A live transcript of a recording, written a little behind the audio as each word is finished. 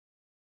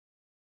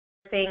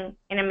outsourcing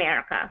in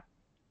America.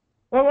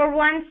 What were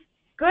once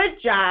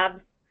good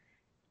jobs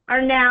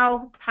are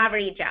now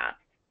poverty jobs.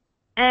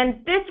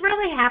 And this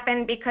really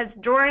happened because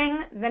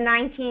during the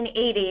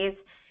 1980s,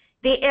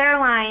 the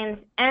airlines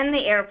and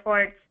the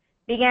airports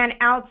began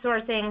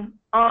outsourcing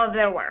all of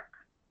their work.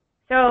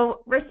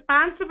 So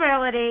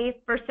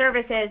responsibility for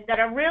services that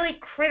are really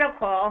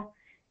critical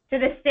to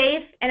the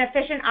safe and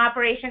efficient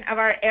operation of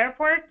our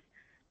airports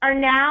are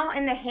now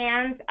in the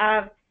hands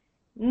of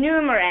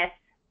numerous,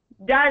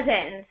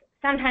 dozens,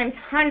 sometimes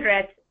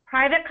hundreds,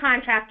 private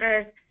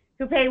contractors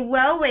who pay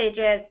low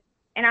wages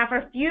and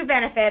offer few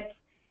benefits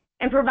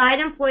and provide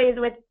employees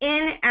with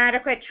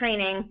inadequate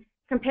training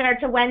compared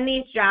to when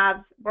these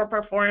jobs were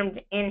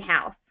performed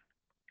in-house.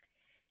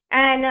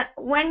 And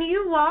when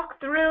you walk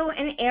through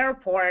an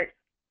airport,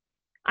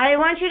 I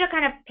want you to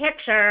kind of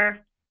picture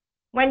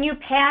when you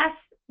pass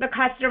the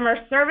customer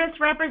service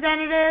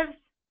representatives,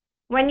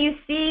 when you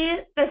see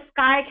the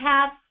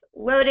skycaps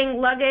loading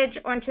luggage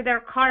onto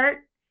their cart,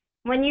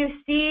 when you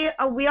see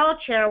a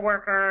wheelchair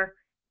worker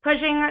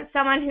pushing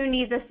someone who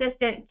needs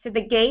assistance to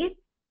the gate,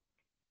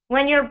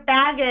 when your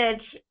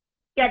baggage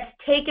gets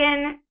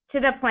taken to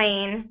the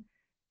plane,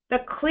 the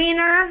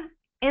cleaner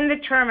in the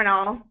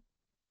terminal,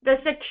 the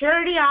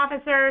security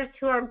officers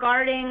who are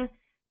guarding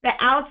the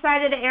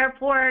outside of the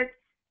airport,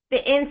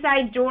 the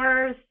inside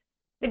doors,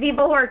 the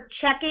people who are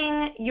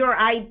checking your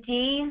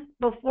ID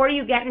before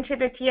you get into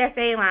the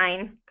TSA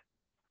line,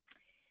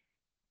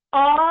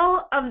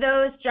 all of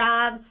those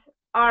jobs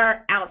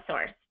are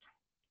outsourced,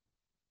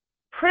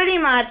 pretty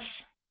much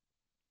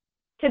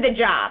to the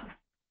job.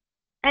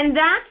 And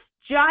that's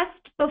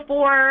just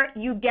before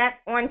you get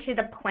onto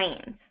the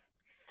planes.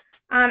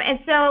 And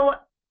so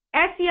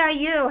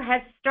SEIU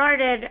has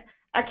started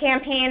a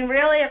campaign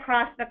really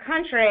across the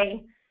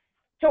country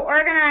to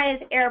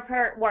organize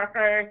airport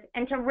workers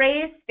and to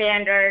raise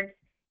standards.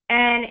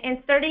 And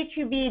in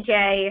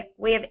 32BJ,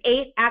 we have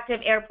 8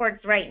 active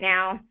airports right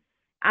now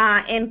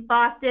in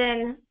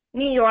Boston,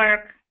 New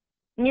York,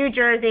 New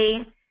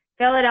Jersey,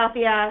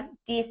 Philadelphia,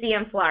 DC,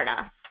 and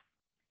Florida.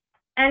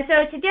 And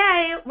so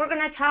today, we're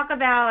going to talk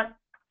about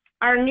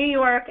our New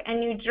York and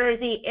New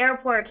Jersey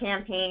airport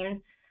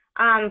campaign.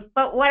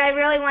 But what I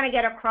really want to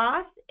get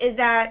across is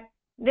that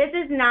this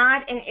is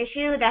not an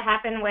issue that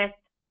happened with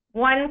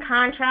one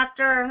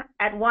contractor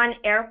at one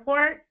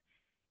airport.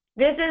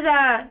 This is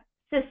a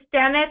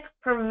systemic,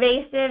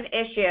 pervasive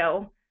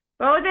issue,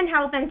 both in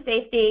health and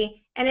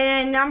safety and in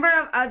a number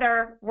of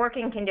other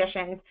working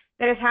conditions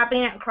that is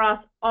happening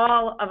across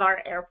all of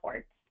our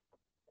airports.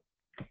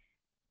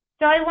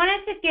 So I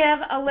wanted to give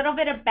a little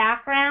bit of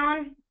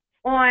background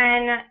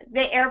on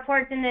the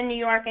airports in the New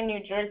York and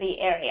New Jersey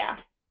area.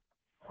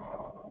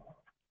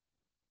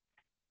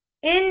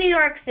 In New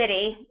York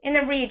City, in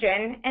the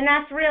region, and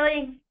that's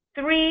really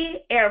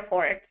 3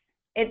 airports.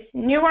 It's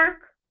Newark,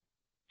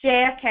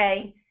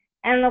 JFK,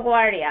 and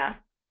LaGuardia.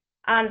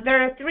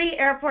 There are 3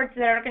 airports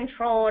that are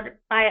controlled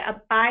by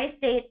a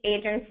bi-state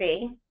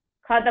agency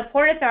called the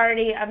Port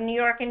Authority of New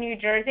York and New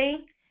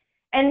Jersey.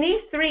 And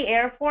these 3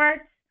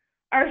 airports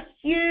are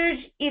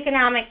huge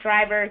economic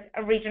drivers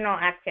of regional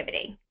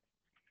activity.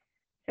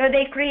 So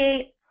they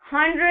create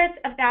hundreds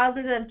of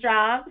thousands of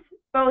jobs,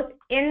 both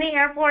in the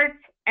airports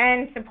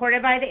and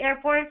supported by the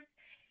airports.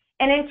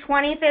 And in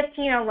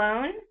 2015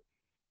 alone,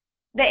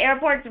 the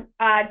airports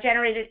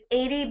generated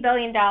 $80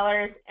 billion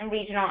in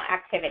regional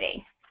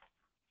activity.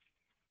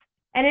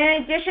 And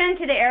in addition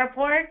to the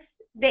airports,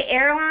 the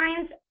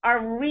airlines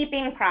are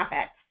reaping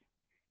profits.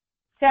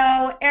 So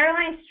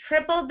airlines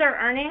tripled their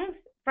earnings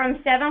from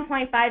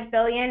 $7.5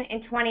 billion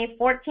in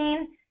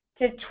 2014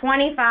 to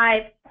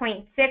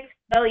 $25.6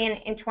 billion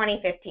in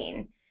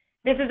 2015.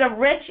 This is a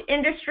rich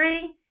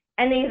industry,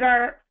 and these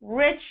are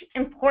rich,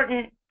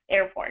 important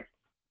airports.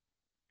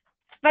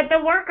 But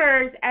the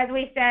workers, as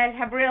we said,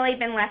 have really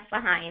been left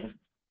behind.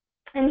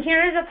 And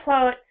here is a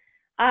quote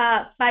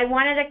by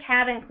one of the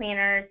cabin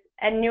cleaners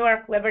at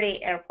Newark Liberty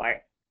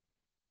Airport.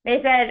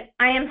 They said,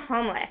 "I am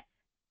homeless.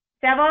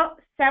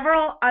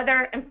 Several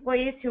other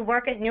employees who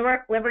work at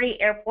Newark Liberty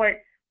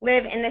Airport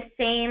live in the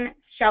same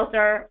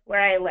shelter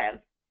where I live."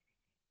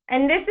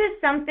 And this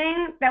is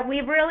something that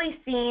we've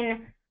really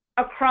seen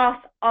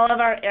across all of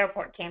our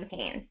airport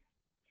campaigns.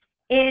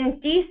 In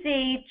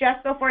DC,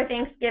 just before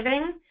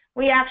Thanksgiving,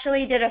 we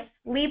actually did a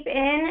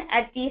sleep-in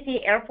at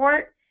DC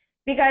Airport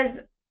because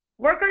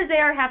workers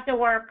there have to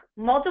work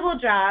multiple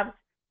jobs.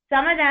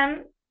 Some of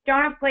them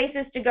don't have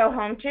places to go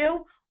home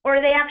to, or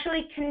they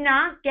actually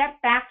cannot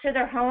get back to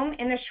their home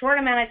in the short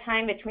amount of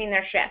time between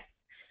their shifts.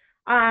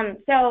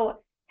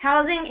 So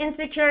housing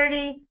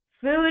insecurity,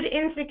 food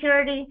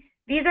insecurity,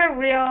 these are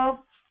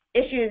real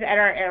issues at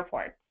our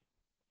airports.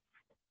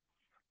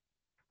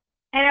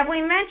 And as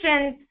we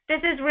mentioned,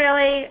 this is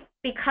really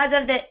because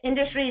of the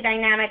industry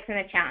dynamics and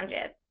the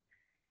challenges.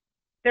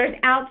 There's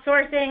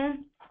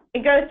outsourcing.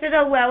 It goes to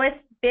the lowest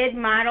bid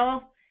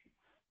model.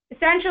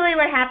 Essentially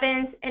what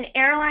happens, an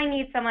airline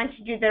needs someone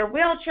to do their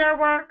wheelchair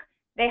work.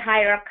 They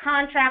hire a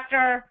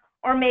contractor,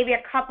 or maybe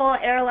a couple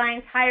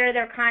airlines hire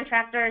their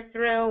contractors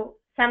through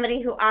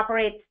somebody who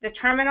operates the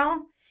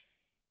terminal.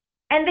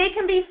 and they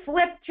can be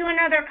flipped to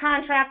another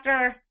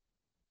contractor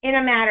in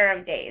a matter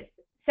of days.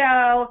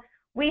 So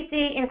we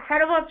see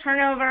incredible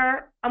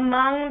turnover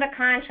among the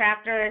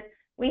contractors.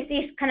 We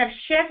see kind of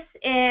shifts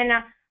in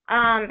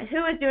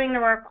who is doing the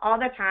work all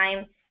the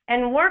time,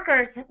 and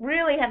workers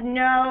really have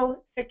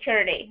no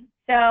security.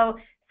 So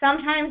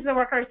sometimes the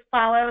workers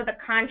follow the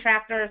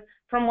contractors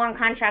from one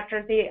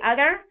contractor to the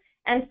other,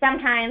 and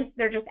sometimes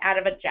they're just out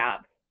of a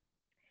job.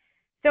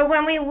 So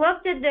when we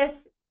looked at this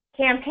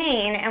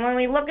campaign and when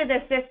we look at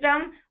the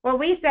system, what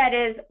we said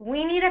is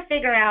we need to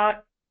figure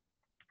out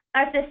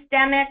a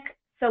systemic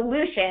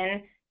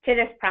solution to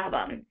this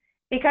problem.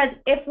 Because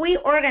if we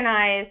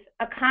organize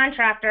a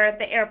contractor at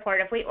the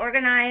airport, if we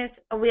organize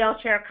a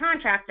wheelchair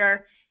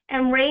contractor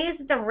and raise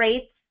the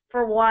rates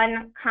for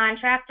one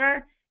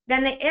contractor,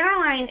 then the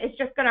airline is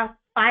just going to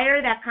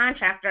fire that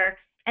contractor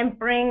and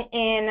bring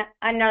in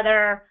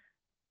another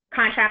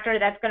contractor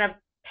that's going to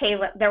pay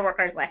their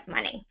workers less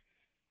money.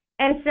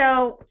 And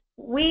so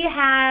we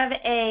have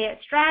a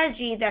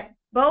strategy that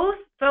both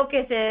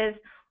focuses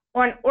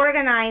on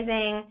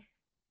organizing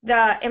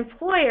the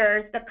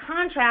employers, the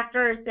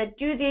contractors that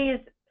do these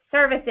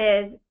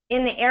services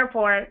in the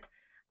airport,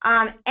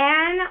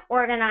 and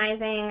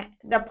organizing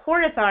the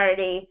Port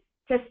Authority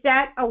to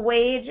set a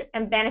wage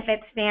and benefit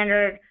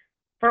standard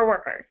for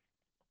workers.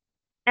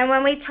 And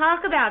when we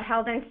talk about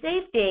health and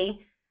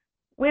safety,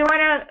 we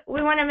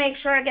want to make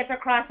sure it gets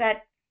across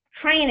that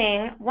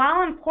training,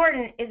 while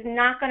important, is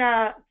not going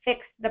to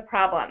fix the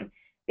problem,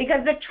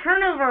 because the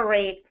turnover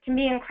rate can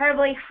be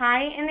incredibly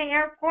high in the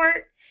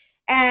airport.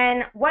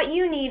 And what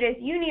you need is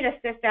a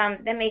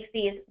system that makes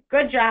these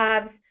good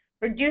jobs,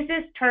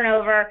 reduces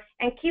turnover,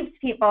 and keeps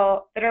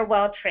people that are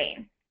well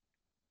trained.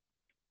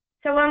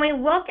 So when we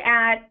look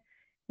at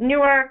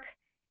Newark,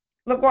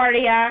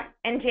 LaGuardia,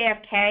 and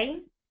JFK,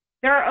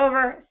 there are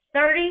over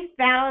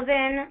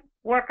 30,000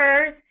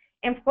 workers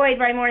employed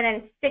by more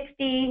than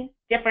 60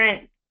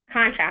 different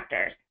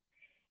contractors.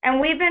 And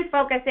we've been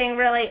focusing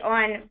really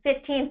on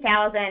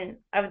 15,000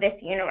 of this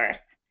universe.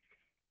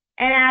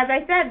 And as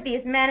I said,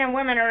 these men and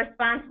women are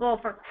responsible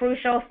for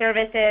crucial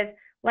services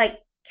like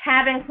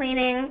cabin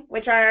cleaning,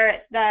 which are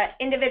the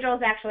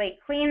individuals actually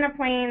clean the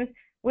planes,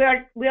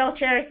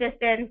 wheelchair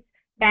assistance,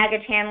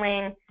 baggage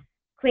handling,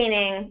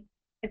 cleaning,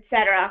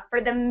 etc., for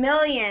the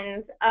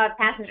millions of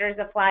passengers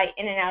that fly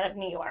in and out of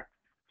New York.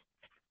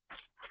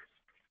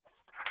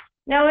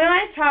 Now we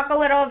want to talk a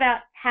little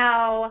about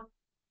how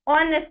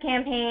on this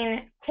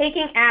campaign,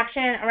 taking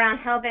action around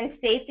health and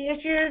safety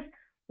issues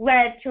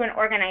led to an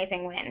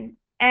organizing win.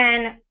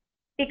 And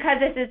because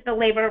this is the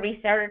Labor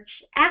Research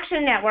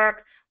Action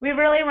Network, we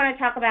really want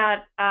to talk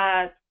about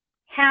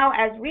how,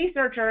 as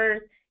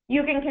researchers,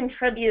 you can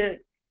contribute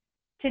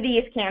to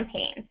these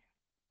campaigns.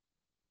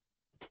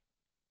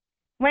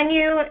 When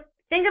you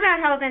think about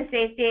health and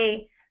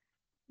safety,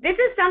 this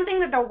is something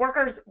that the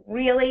workers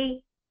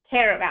really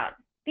care about.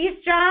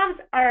 These jobs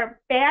are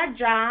bad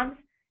jobs,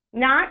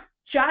 not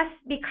just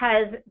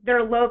because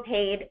they're low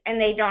paid and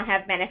they don't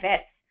have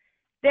benefits.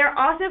 They're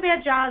also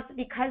bad jobs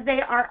because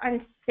they are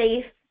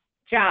unsafe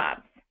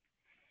jobs.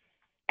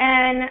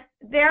 And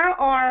there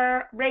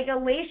are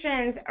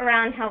regulations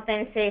around health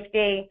and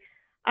safety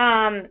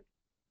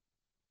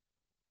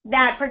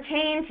that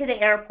pertain to the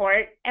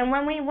airport. And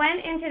when we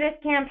went into this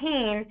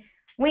campaign,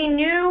 we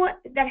knew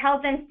that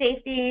health and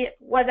safety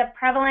was a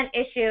prevalent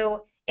issue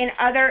in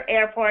other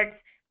airports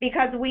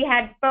because we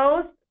had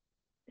both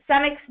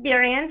some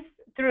experience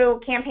through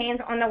campaigns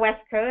on the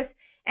West Coast,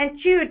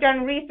 and two,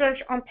 done research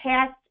on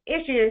past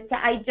issues to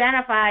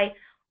identify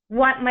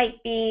what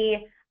might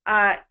be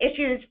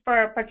issues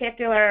for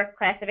particular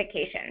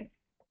classifications.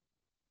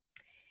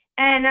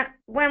 And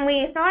when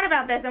we thought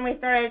about this and we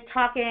started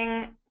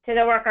talking to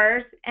the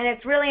workers, and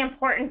it's really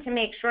important to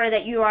make sure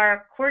that you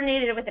are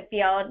coordinated with the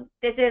field.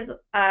 This is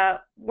a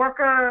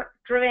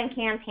worker-driven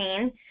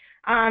campaign,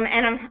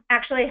 and I'm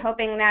actually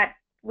hoping that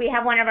we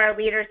have one of our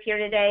leaders here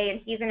today,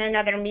 and he's in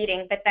another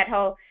meeting, but that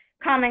he'll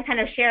come and kind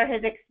of share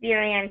his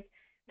experience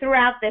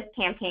throughout this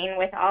campaign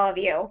with all of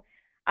you.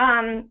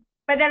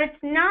 But that it's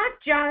not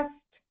just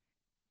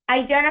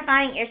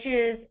identifying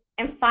issues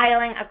and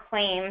filing a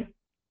claim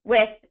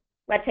with,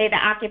 let's say, the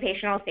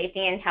Occupational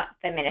Safety and Health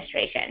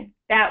Administration.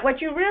 That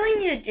what you really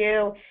need to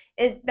do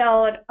is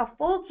build a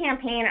full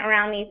campaign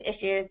around these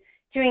issues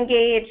to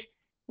engage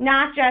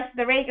not just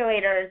the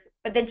regulators,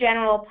 but the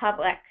general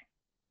public.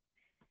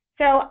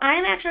 So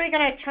I'm actually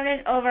going to turn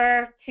it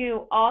over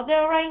to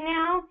Aldo right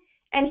now,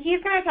 and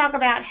he's going to talk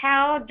about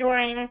how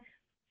during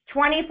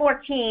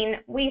 2014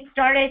 we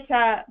started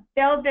to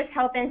build this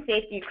health and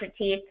safety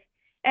critique,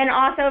 and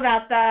also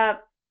about the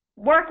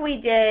work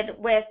we did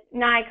with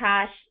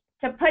NICOSH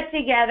to put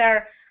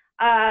together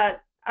a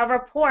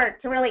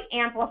report to really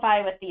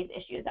amplify what these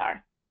issues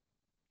are.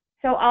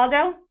 So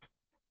Aldo?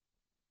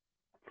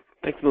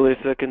 Thanks,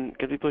 Melissa. Can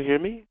people hear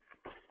me?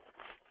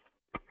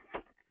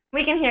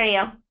 We can hear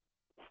you.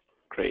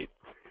 Great.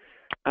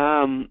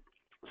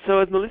 So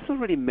as Melissa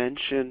already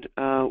mentioned,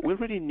 we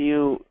already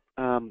knew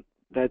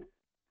that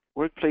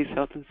workplace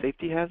health and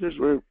safety hazards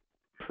were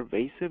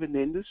pervasive in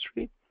the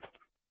industry.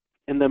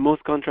 and that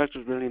most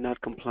contractors really not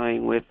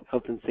complying with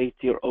health and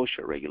safety or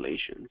OSHA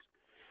regulations.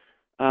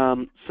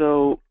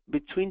 So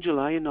between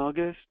July and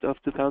August of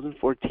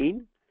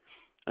 2014,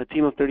 a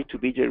team of 32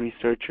 BJ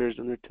researchers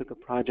undertook a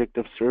project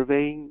of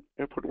surveying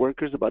airport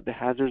workers about the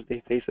hazards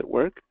they face at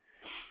work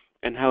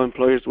and how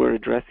employers were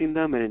addressing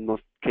them, and in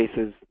most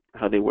cases,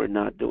 how they were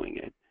not doing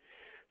it.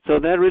 So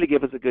that really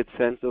gave us a good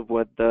sense of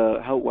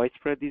how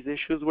widespread these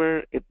issues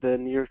were at the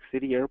New York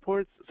City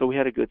airports. So we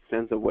had a good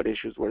sense of what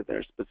issues were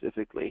there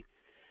specifically.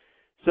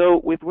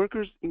 So with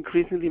workers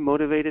increasingly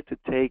motivated to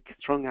take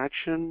strong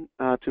action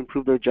to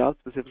improve their jobs,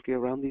 specifically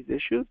around these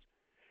issues,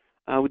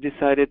 we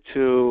decided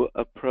to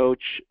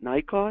approach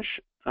NICOSH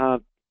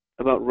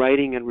about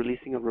writing and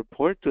releasing a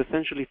report to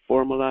essentially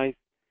formalize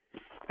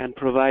and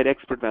provide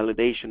expert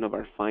validation of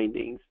our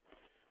findings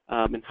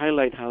and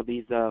highlight how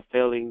these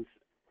failings,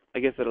 I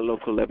guess, at a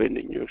local level in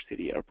the New York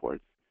City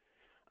airports.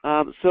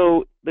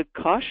 So the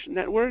COSH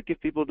network, if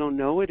people don't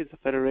know it, is a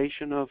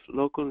federation of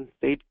local and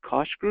state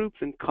COSH groups,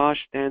 and COSH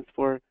stands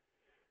for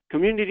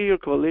Community or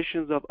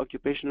Coalitions of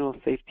Occupational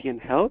Safety and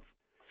Health.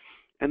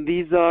 And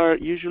these are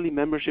usually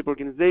membership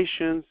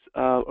organizations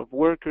of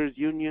workers,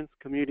 unions,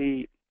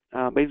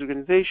 community-based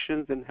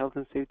organizations, and health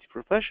and safety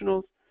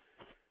professionals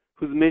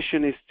whose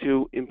mission is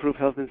to improve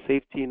health and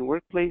safety in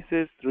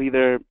workplaces through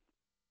either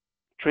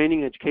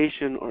training,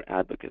 education, or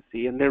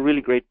advocacy. And they're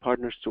really great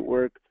partners to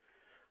work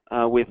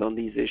with on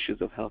these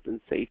issues of health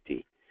and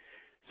safety.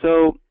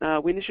 So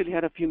we initially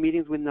had a few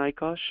meetings with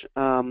NICOSH,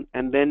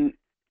 and then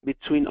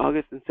between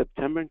August and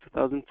September in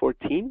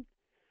 2014,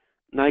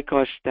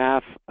 NICOSH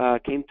staff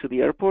came to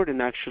the airport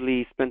and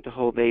actually spent a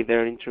whole day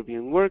there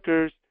interviewing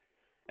workers.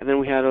 And then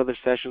we had other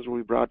sessions where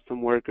we brought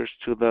some workers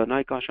to the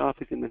NICOSH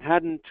office in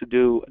Manhattan to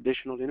do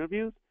additional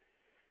interviews.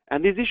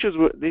 And these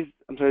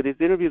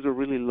interviews were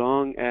really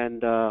long,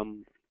 and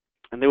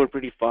they were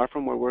pretty far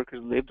from where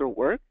workers lived or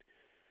worked.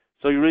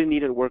 So you really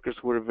needed workers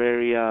who were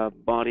very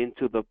bought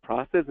into the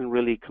process and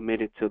really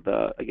committed to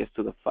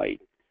the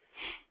fight.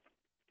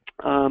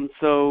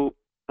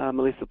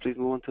 Melissa, please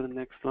move on to the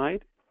next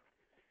slide.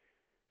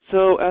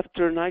 So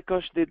after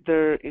NICOSH did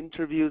their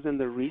interviews and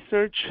their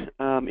research,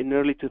 in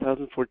early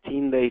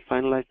 2014, they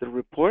finalized the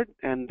report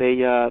and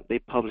they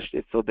published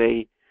it. So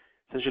they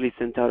essentially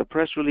sent out a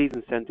press release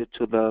and sent it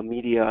to the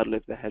media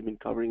outlets that had been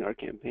covering our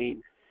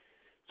campaign.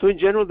 So in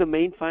general, the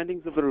main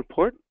findings of the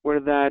report were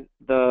that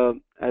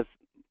as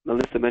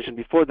Melissa mentioned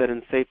before, that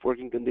unsafe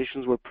working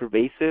conditions were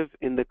pervasive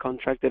in the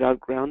contracted out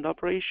ground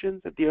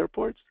operations at the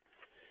airports,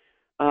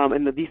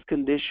 and that these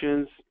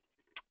conditions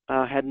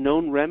had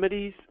known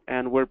remedies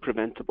and were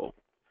preventable.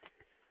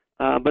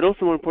 But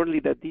also more importantly,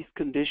 that these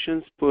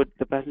conditions put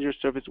the passenger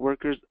service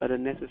workers at a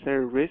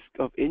necessary risk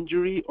of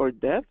injury or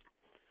death,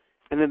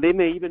 and that they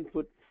may even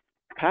put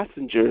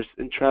passengers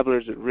and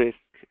travelers at risk,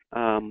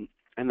 and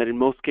that in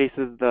most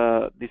cases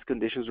these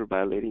conditions were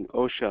violating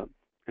OSHA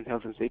and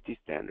health and safety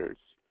standards.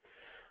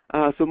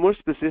 So more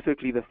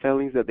specifically, the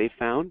failings that they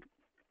found,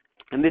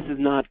 and this is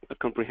not a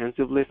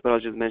comprehensive list, but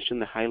I'll just mention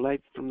the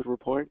highlights from the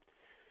report.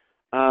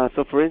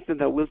 So for instance,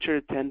 that wheelchair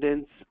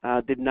attendants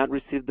did not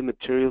receive the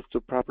materials to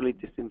properly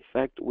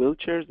disinfect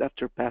wheelchairs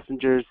after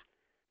passengers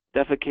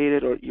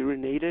defecated or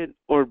urinated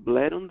or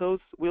bled on those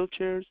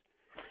wheelchairs.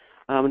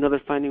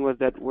 Another finding was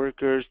that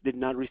workers did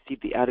not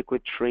receive the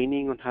adequate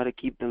training on how to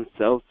keep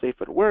themselves safe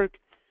at work,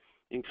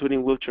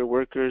 including wheelchair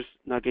workers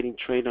not getting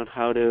trained on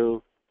how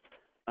to,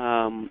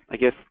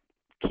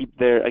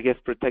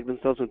 protect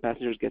themselves when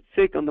passengers get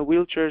sick on the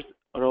wheelchairs,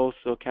 or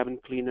also cabin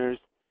cleaners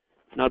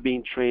not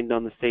being trained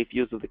on the safe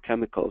use of the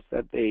chemicals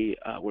that they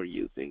were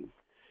using.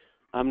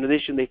 In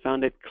addition, they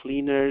found that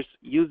cleaners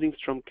using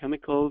strong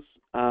chemicals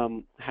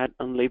had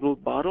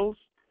unlabeled bottles,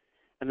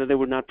 and that they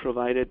were not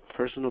provided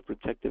personal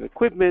protective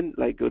equipment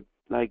like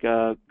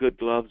good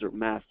gloves or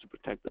masks to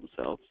protect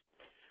themselves.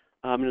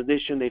 In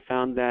addition, they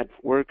found that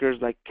workers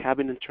like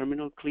cabin and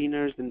terminal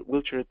cleaners and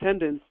wheelchair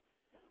attendants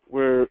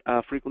were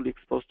frequently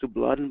exposed to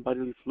blood and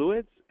bodily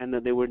fluids, and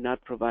that they were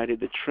not provided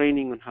the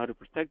training on how to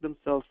protect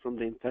themselves from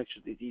the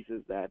infectious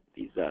diseases that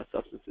these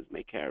substances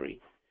may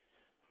carry.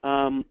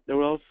 They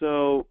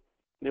also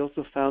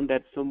found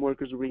that some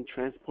workers were being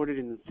transported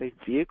in unsafe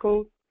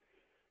vehicles,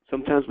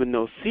 sometimes with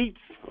no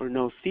seats or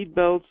no seat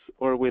belts,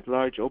 or with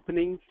large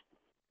openings,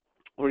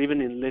 or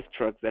even in lift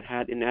trucks that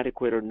had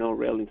inadequate or no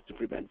railings to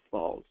prevent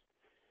falls.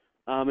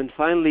 And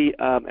finally,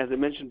 as I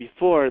mentioned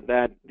before,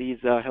 that these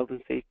health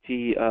and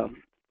safety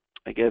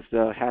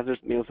hazards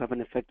may also have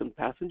an effect on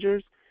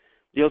passengers.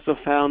 They also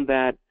found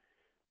that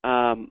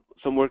some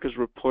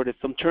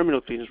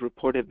terminal cleaners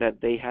reported that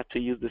they had to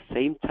use the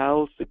same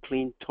towels to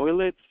clean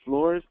toilets,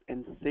 floors,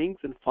 and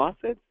sinks and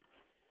faucets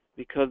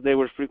because they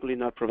were frequently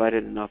not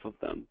provided enough of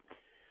them.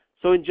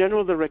 So in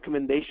general, the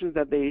recommendations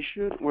that they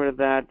issued were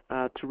that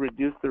to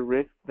reduce the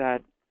risk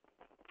that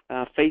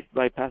faced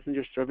by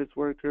passenger service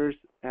workers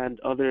and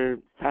other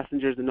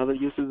passengers and other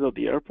users of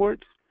the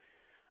airports,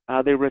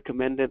 they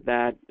recommended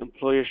that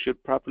employers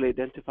should properly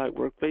identify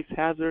workplace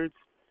hazards,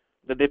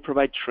 that they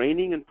provide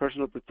training and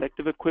personal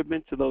protective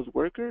equipment to those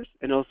workers,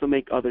 and also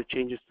make other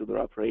changes to their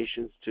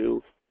operations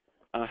to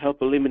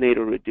help eliminate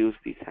or reduce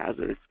these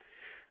hazards.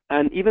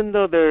 And even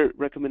though their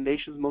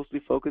recommendations mostly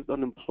focused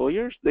on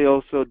employers, they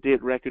also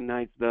did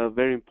recognize the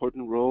very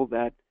important role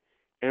that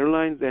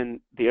airlines and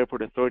the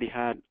airport authority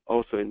had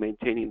also in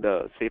maintaining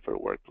the safer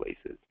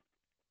workplaces.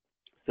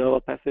 So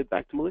I'll pass it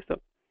back to Melissa.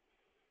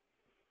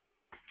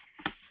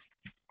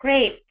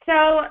 Great.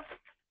 So,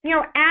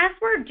 as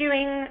we're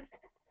doing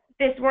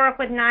this work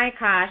with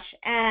NICOSH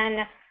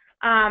and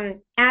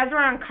as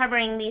we're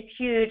uncovering these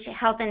huge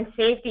health and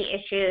safety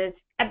issues,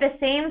 at the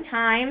same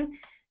time,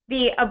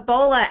 the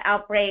Ebola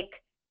outbreak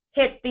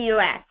hit the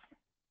U.S.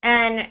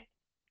 And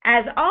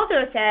as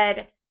Aldo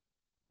said,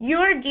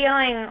 you're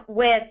dealing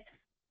with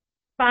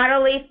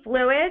bodily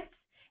fluids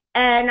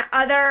and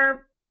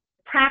other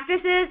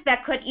practices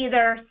that could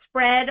either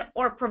spread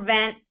or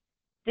prevent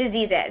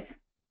diseases.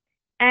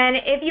 And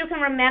if you can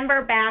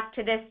remember back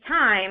to this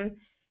time,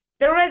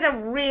 there was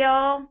a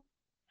real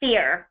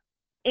fear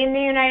in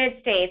the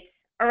United States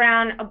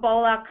around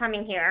Ebola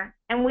coming here.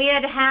 And we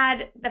had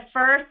had the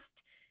first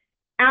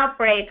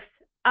outbreaks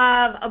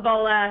of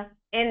Ebola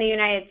in the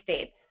United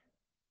States.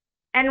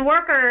 And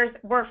workers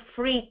were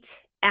freaked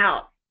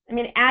out. I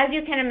mean, as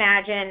you can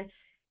imagine,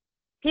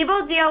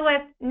 people deal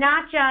with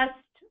not just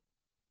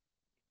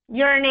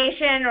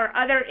urination or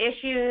other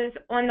issues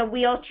on the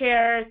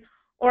wheelchairs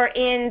or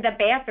in the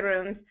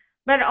bathrooms,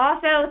 but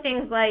also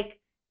things like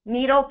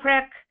needle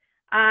prick.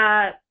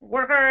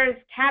 Workers,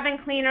 cabin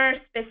cleaners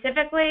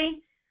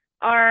specifically,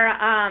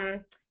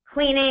 are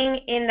cleaning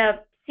in the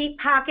seat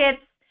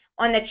pockets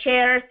on the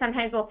chairs.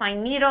 Sometimes we'll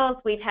find needles.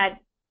 We've had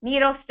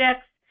needle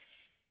sticks.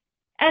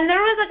 And there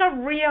was like a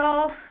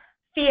real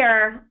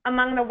fear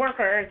among the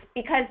workers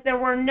because there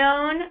were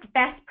known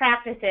best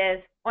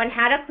practices on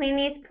how to clean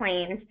these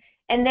planes,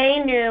 and they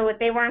knew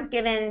they weren't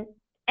given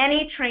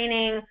any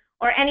training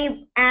or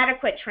any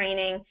adequate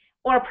training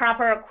or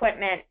proper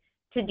equipment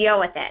to deal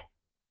with it.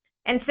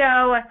 And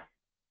so,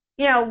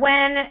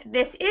 when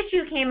this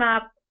issue came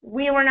up,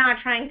 we were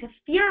not trying to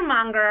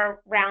fearmonger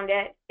around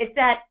it. It's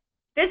that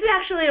this is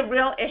actually a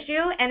real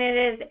issue, and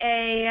it is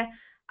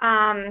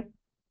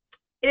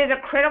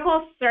a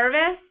critical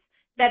service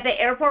that the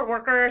airport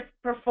workers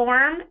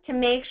perform to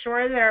make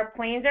sure their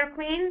planes are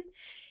clean.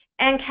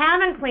 And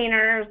cabin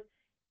cleaners,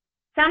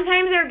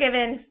 sometimes they're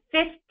given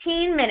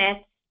 15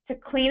 minutes to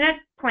clean a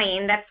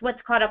plane. That's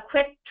what's called a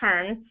quick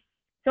turn.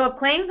 So a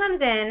plane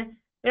comes in,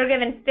 they're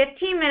given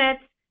 15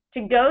 minutes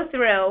to go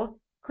through,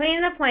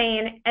 clean the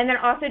plane, and then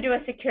also do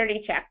a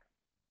security check.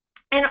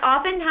 And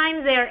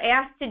oftentimes they are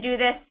asked to do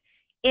this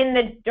in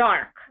the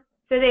dark.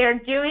 So they are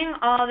doing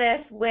all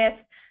this with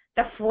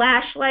the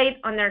flashlight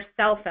on their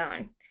cell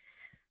phone.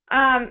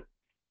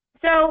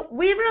 So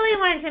we really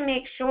wanted to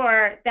make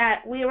sure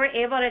that we were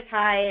able to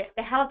tie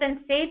the health and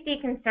safety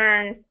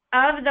concerns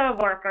of the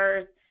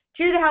workers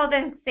to the health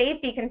and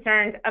safety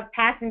concerns of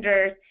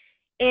passengers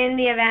in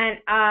the event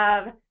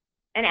of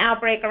an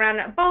outbreak around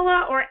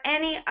Ebola or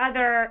any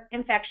other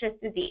infectious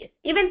disease.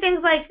 Even things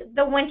like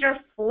the winter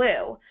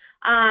flu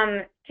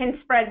can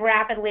spread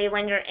rapidly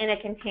when you're in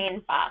a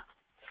contained box.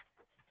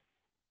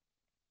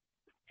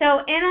 So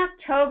in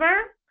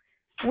October,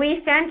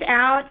 we sent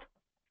out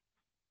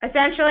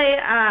essentially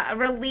a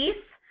release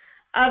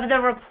of the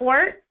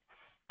report,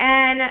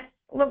 and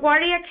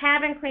LaGuardia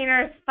cabin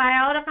cleaners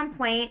filed a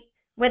complaint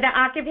with the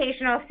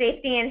Occupational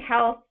Safety and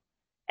Health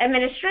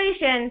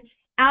Administration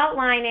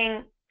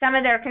outlining some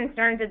of their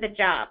concerns at the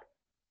job.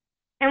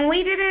 And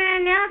we did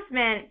an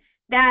announcement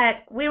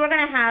that we were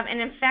going to have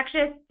an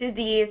infectious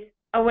disease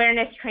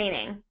awareness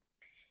training.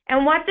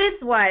 And what this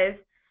was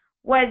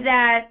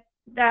that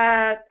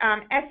the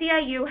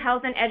SEIU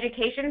Health and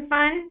Education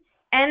Fund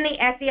and the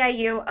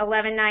SEIU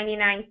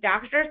 1199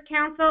 Doctors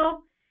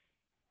Council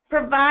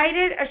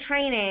provided a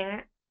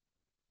training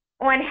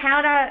on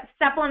how to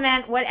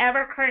supplement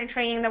whatever current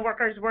training the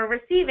workers were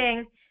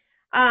receiving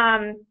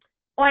on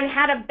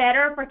how to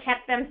better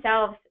protect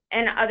themselves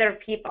and other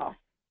people.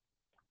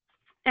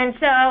 And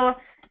so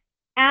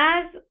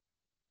as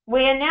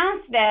we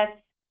announced this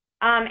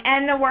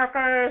and the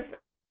workers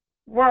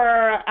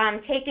were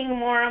taking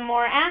more and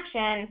more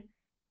action,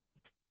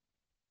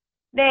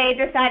 they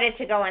decided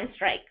to go on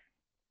strike.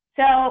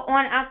 So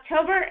on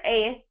October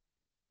 8th,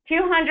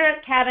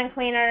 200 cabin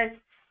cleaners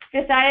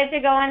decided to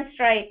go on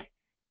strike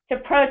to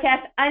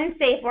protest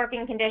unsafe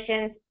working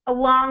conditions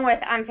along with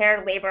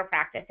unfair labor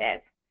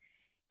practices.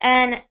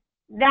 And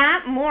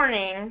that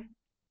morning,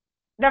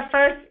 the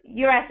first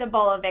U.S.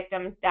 Ebola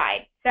victims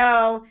died.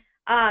 So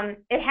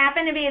it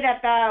happened to be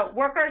that the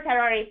workers had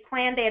already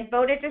planned, they had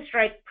voted to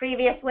strike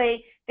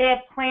previously, they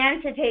had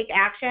planned to take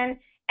action,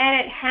 and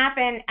it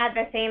happened at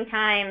the same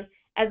time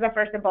as the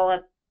first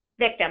Ebola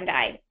victim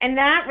died. And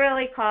that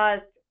really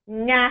caused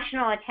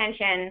national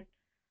attention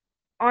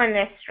on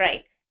this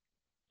strike.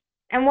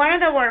 And one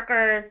of the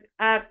workers,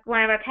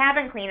 one of our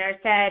cabin cleaners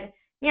said,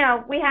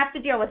 we have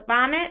to deal with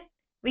vomit.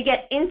 We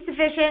get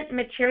insufficient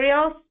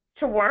materials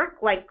to work,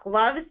 like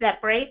gloves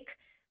that break.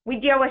 We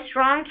deal with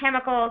strong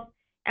chemicals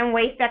and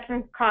waste that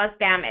can cause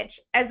damage.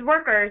 As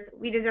workers,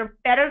 we deserve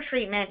better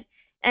treatment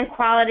and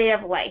quality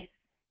of life.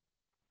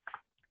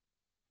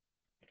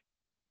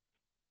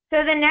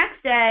 So the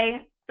next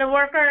day, the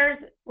workers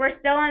were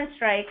still on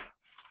strike,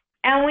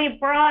 and we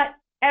brought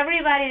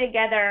everybody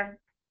together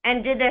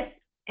and did this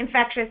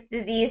infectious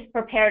disease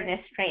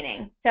preparedness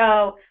training.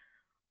 So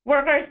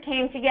workers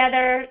came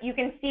together. You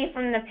can see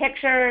from the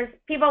pictures,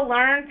 people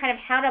learned kind of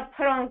how to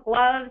put on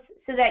gloves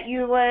so that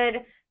you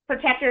would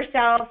protect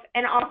yourself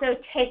and also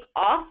take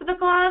off the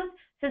gloves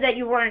so that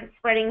you weren't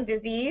spreading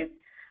disease.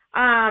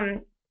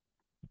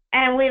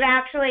 And we've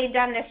actually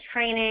done this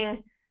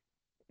training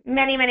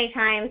many, many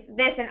times,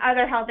 this and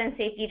other health and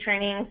safety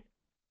trainings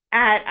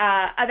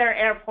at other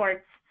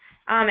airports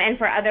and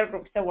for other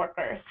groups of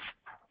workers.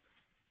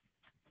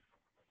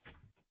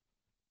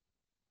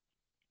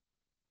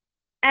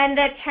 And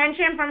the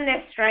tension from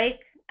this strike,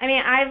 I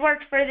mean, I've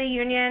worked for the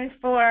union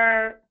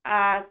for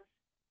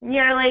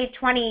nearly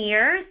 20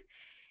 years,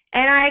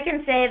 and I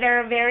can say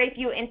there are very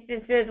few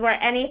instances where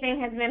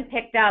anything has been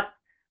picked up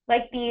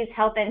like these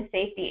health and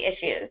safety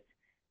issues.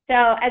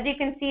 So as you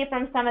can see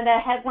from some of the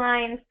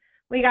headlines,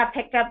 we got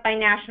picked up by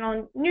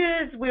national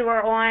news. We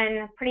were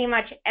on pretty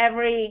much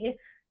every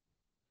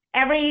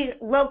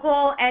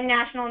local and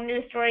national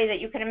news story that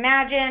you can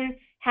imagine,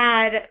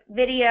 had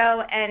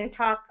video and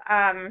talk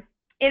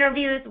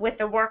interviews with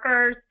the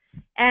workers.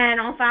 And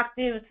on Fox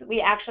News, we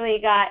actually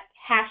got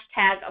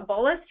hashtag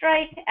Ebola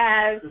strike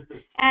as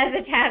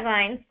a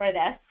tagline for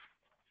this.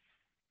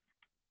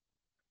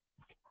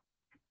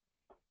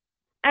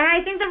 And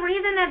I think the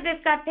reason that this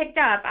got picked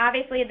up,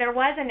 obviously there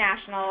was a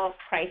national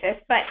crisis,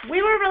 but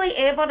we were really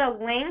able to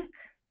link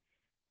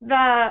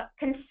the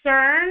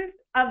concerns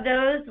of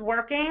those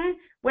working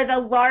with a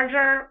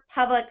larger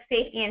public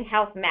safety and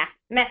health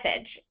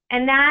message.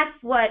 And that's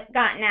what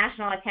got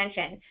national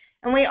attention.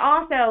 And we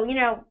also, you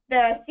know,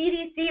 the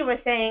CDC was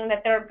saying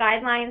that there are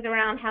guidelines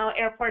around how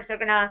airports are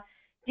going to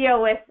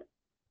deal with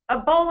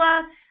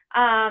Ebola.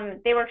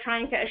 They were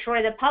trying to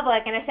assure the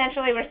public, and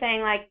essentially we're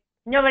saying, like,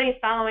 nobody's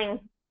following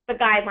the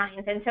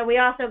guidelines. And so we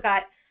also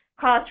got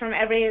calls from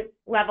every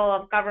level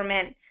of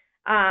government,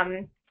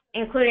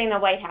 including the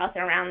White House,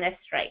 around this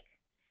strike.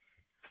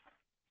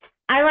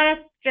 I want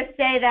to just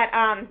say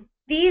that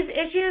these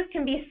issues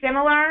can be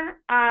similar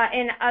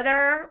in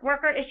other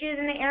worker issues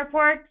in the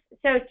airports.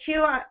 So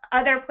two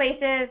other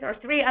places or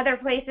three other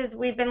places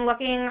we've been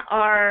looking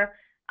are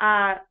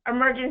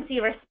emergency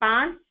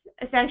response,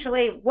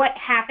 essentially what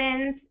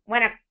happens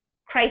when a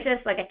crisis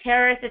like a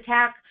terrorist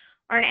attack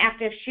or an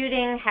active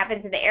shooting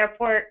happens at the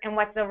airport, and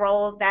what's the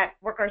role that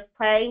workers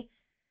play.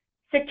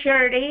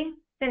 Security,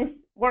 since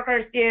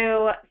workers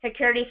do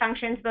security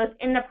functions both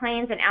in the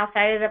planes and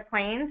outside of the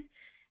planes,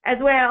 as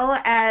well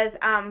as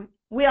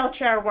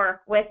wheelchair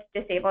work with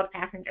disabled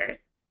passengers.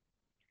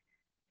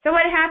 So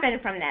what happened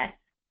from this?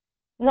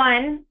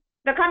 One,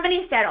 the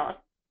company settled.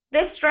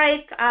 This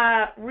strike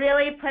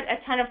really put a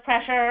ton of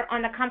pressure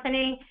on the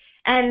company,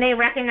 and they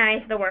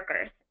recognized the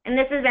workers. And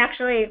this is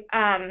actually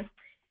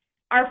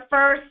our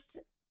first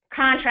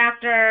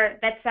contractor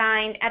that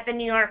signed at the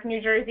New York,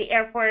 New Jersey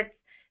airports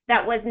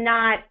that was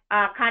not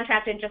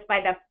contracted just by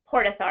the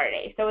Port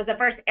Authority. So it was the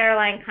first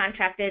airline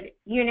contracted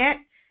unit.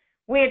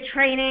 We had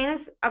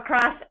trainings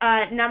across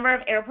a number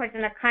of airports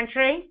in the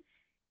country,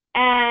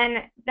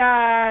 and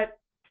the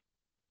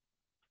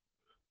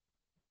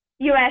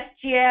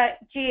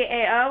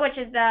USGAO, which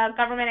is the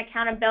Government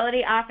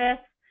Accountability Office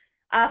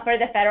for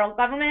the federal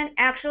government,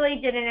 actually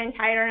did an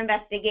entire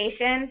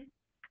investigation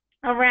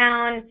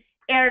around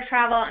air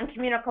travel and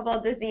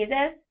communicable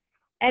diseases.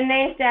 And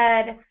they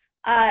said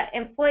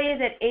employees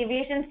at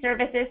aviation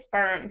services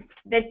firms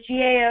that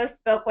GAO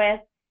spoke with,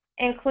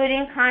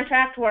 including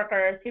contract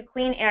workers who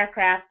clean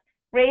aircraft,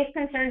 raised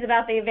concerns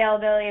about the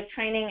availability of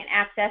training and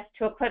access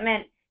to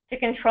equipment to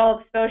control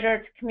exposure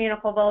to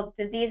communicable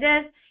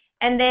diseases.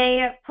 And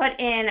they put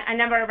in a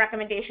number of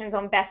recommendations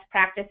on best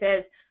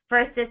practices for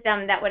a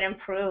system that would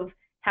improve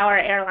how our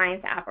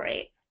airlines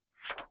operate.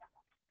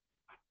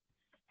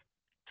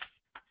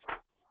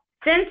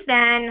 Since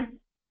then,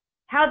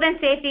 health and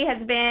safety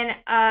has been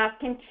a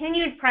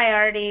continued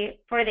priority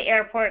for the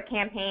airport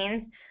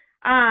campaigns.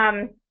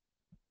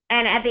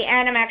 And at the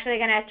end, I'm actually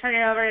going to turn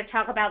it over to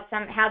talk about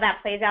how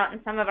that plays out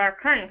in some of our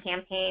current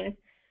campaigns.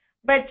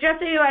 But just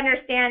so you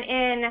understand,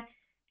 in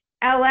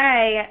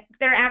LA,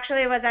 there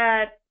actually was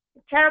a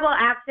terrible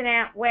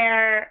accident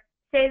where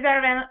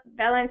Cesar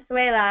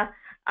Valenzuela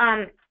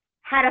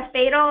had a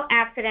fatal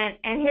accident,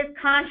 and his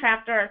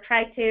contractor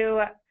tried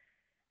to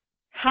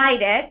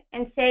hide it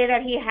and say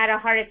that he had a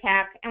heart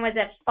attack and was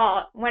at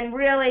fault, when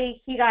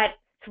really he got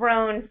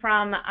thrown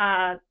from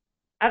a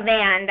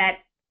van that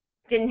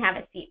didn't have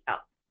a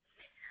seatbelt.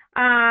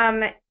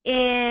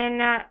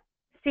 In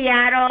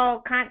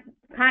Seattle,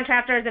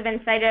 contractors have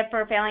been cited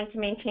for failing to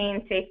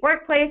maintain safe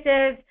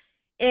workplaces.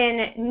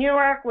 In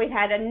Newark, we've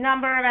had a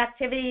number of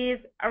activities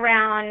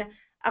around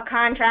a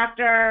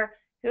contractor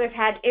who has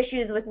had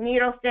issues with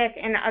needle stick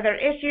and other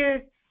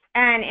issues,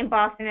 and in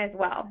Boston as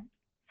well.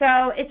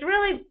 So it's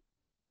really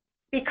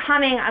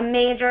becoming a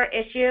major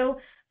issue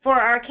for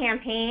our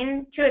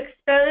campaign to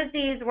expose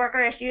these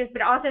worker issues,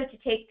 but also to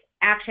take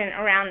action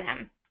around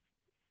them.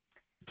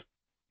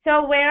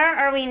 So where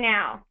are we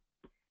now?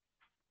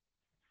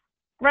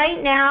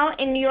 Right now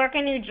in New York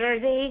and New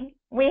Jersey,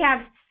 we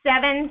have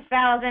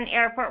 7,000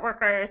 airport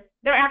workers.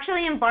 They're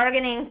actually in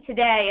bargaining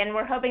today, and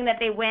we're hoping that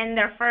they win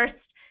their first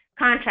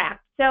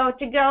contract. So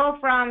to go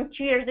from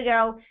 2 years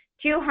ago,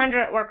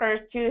 200 workers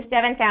to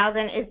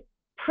 7,000 is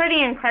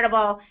pretty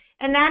incredible.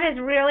 And that is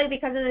really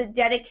because of the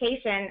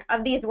dedication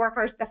of these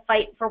workers to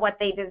fight for what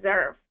they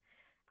deserve.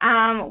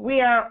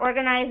 We are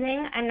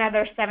organizing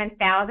another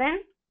 7,000.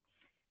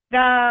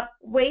 The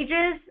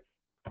wages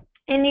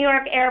in New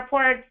York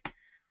airports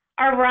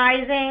are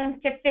rising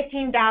to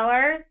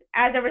 $15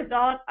 as a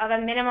result of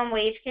a minimum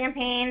wage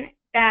campaign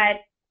that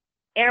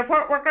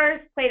airport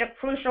workers played a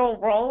crucial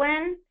role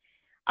in.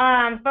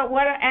 And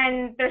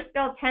there's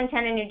still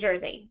 1010 in New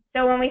Jersey.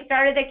 So when we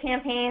started the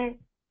campaign,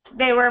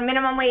 they were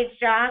minimum wage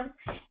jobs,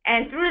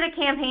 and through the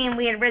campaign,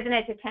 we had risen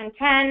it to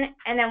 1010,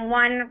 and then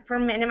one for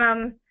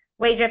minimum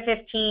wage of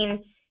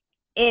 15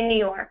 in New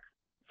York.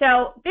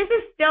 So this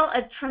is still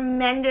a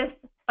tremendous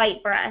fight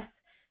for us,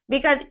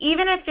 because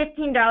even at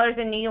 $15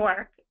 in New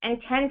York and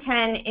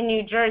 1010 in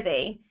New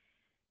Jersey,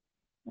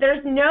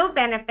 there's no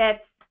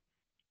benefits,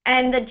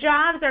 and the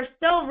jobs are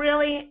still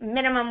really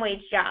minimum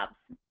wage jobs.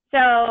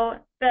 So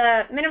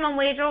the minimum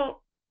wage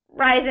will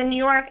rise in New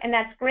York, and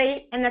that's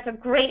great, and that's a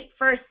great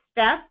first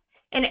step.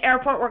 And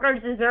airport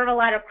workers deserve a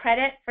lot of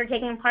credit for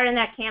taking part in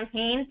that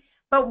campaign.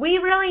 But we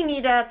really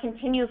need to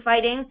continue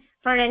fighting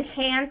for an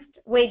enhanced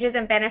wages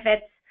and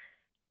benefits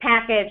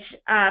package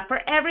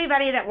for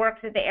everybody that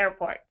works at the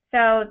airport.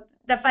 So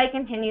the fight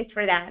continues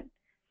for that.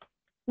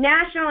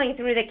 Nationally,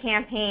 through the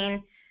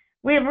campaign,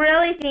 we've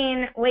really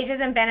seen wages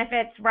and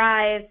benefits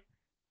rise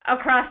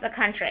across the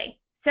country.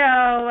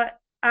 So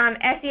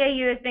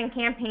SEIU has been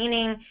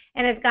campaigning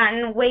and has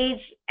gotten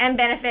wage and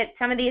benefits.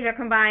 Some of these are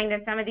combined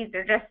and some of these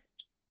are just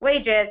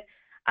wages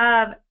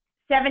of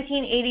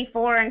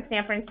 $17.84 in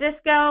San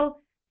Francisco,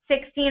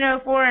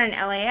 $16.04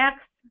 in LAX,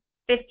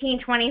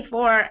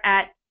 $15.24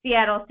 at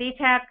Seattle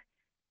CTEC,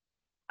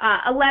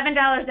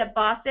 $11 at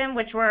Boston,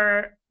 which we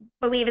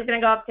believe is going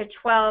to go up to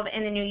 $12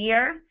 in the new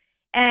year,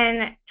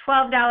 and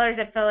 $12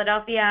 at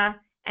Philadelphia,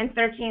 and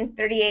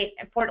 $13.38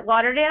 at Fort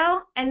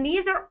Lauderdale. And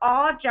these are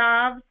all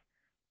jobs,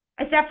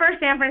 except for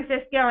San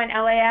Francisco and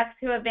LAX,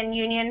 who have been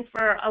union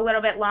for a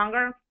little bit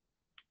longer.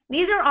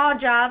 These are all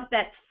jobs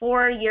that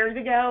 4 years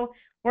ago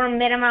were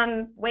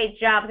minimum wage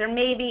jobs, or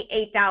maybe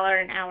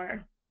 $8 an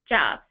hour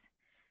jobs.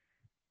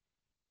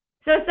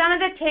 So some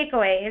of the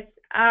takeaways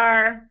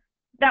are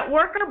that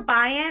worker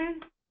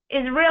buy-in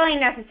is really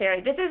necessary.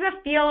 This is a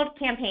field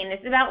campaign. This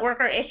is about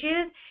worker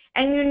issues,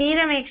 and you need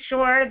to make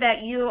sure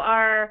that you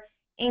are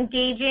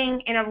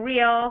engaging in a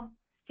real,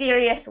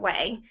 serious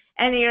way,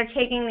 and you're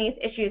taking these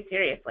issues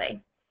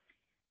seriously.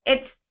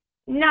 It's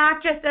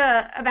not just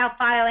about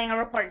filing a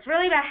report. It's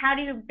really about how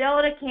do you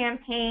build a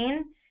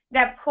campaign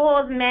that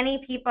pulls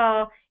many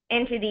people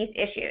into these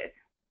issues.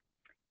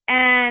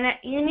 And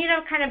you need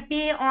to kind of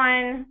be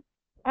on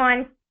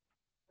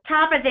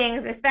top of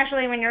things,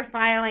 especially when you're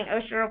filing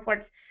OSHA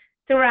reports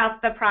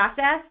throughout the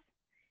process.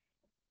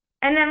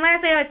 And then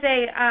lastly, I would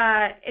say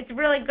it's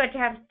really good to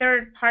have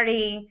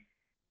third-party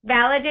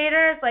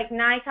validators like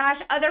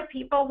NICOSH, other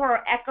people who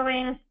are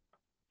echoing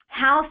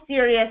how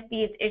serious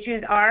these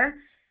issues are,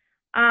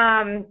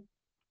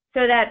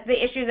 so that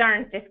the issues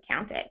aren't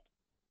discounted.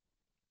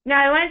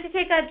 Now, I wanted to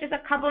take just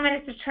a couple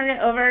minutes to turn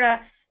it over to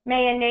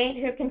May and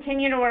Nate, who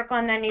continue to work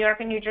on the New York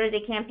and New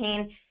Jersey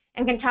campaign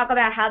and can talk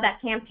about how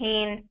that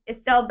campaign is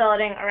still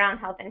building around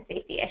health and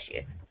safety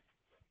issues.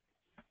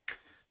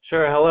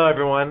 Sure. Hello,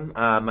 everyone.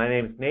 My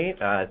name is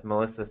Nate. As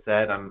Melissa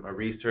said, I'm a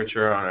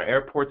researcher on our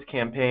airports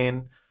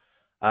campaign,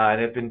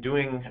 and I've been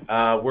doing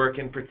work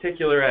in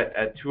particular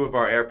at two of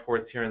our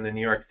airports here in the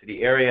New York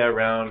City area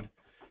around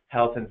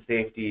health and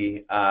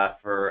safety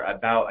for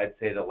about, I'd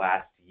say, the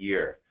last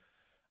year.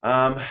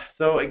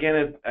 So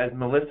again, as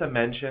Melissa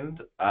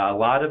mentioned, a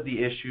lot of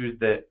the issues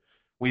that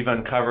we've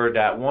uncovered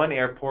at one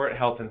airport,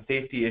 health and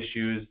safety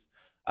issues,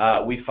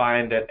 we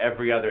find at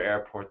every other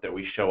airport that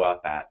we show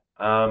up at.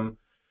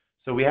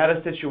 So we had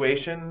a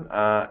situation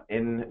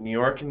in New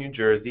York and New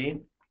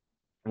Jersey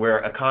where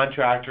a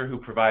contractor who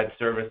provides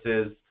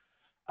services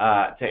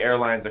to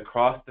airlines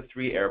across the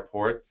three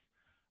airports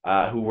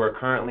who we're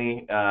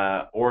currently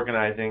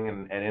organizing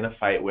and in a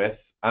fight with,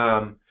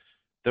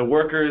 the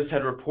workers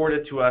had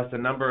reported to us a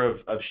number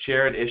of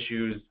shared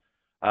issues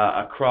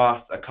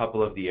across a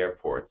couple of the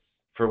airports.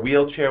 For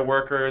wheelchair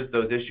workers,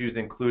 those issues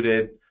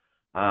included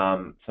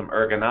some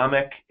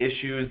ergonomic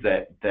issues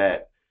that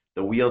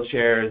the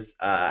wheelchairs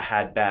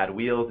had bad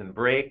wheels and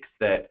brakes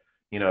that,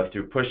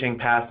 through pushing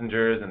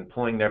passengers and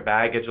pulling their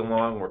baggage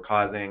along were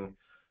causing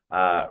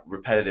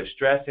repetitive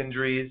stress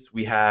injuries.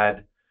 We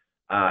had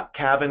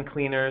cabin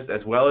cleaners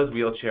as well as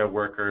wheelchair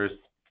workers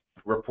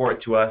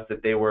report to us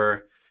that they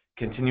were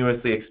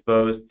continuously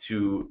exposed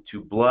to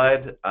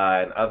blood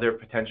and other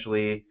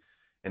potentially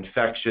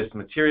infectious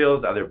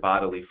materials, other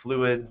bodily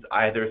fluids,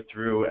 either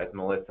through, as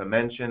Melissa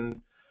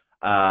mentioned,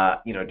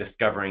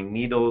 discovering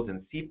needles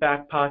in seat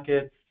back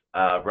pockets,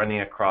 running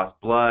across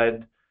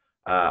blood,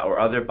 or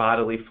other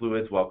bodily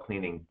fluids while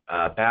cleaning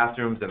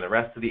bathrooms and the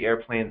rest of the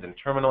airplanes and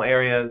terminal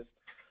areas,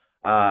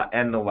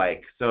 and the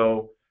like.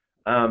 So,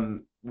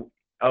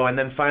 oh, and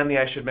then finally,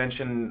 I should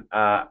mention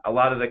a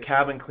lot of the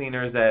cabin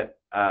cleaners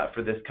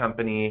for this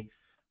company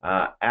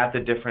at the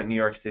different New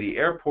York City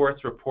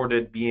airports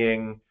reported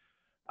being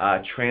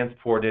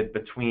transported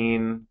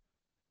between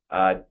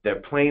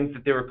their planes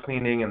that they were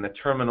cleaning and the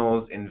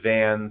terminals in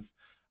vans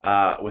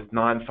with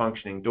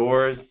non-functioning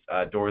doors,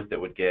 doors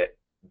that would get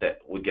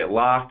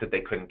locked that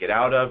they couldn't get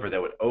out of, or that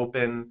would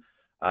open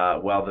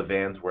while the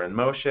vans were in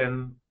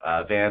motion,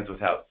 vans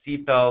without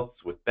seatbelts,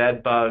 with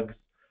bed bugs,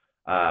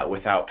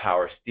 without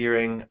power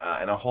steering,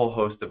 and a whole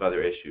host of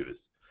other issues.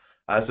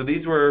 So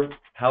these were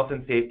health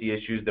and safety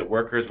issues that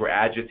workers were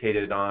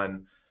agitated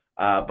on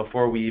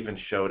before we even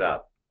showed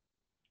up.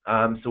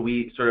 So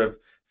we sort of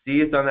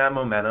seized on that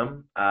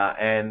momentum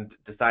and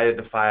decided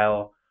to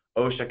file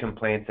OSHA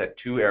complaints at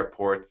 2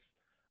 airports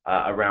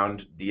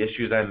around the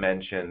issues I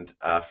mentioned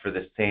for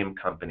the same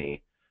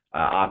company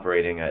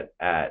operating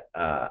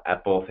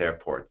at both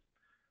airports.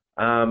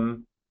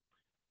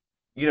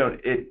 You know,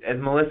 as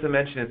Melissa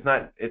mentioned,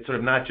 it's sort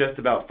of not just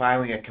about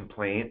filing a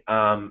complaint.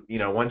 You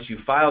know, once you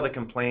file the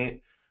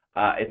complaint,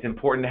 it's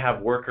important to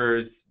have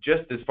workers,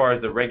 just as far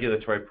as the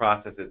regulatory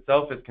process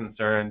itself is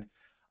concerned,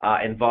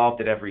 involved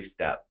at every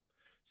step.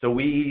 So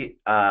we,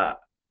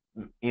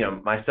 you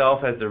know,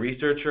 myself as the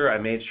researcher, I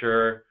made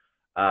sure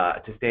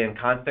to stay in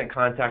constant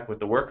contact with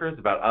the workers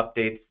about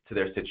updates to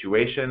their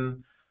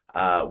situation,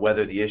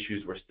 whether the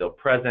issues were still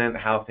present,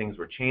 how things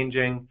were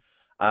changing,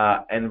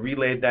 and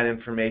relayed that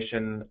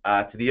information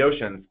to the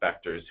OSHA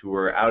inspectors who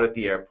were out at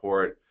the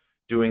airport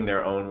doing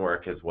their own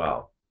work as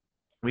well.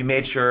 We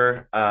made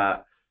sure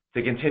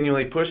to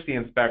continually push the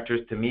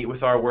inspectors to meet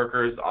with our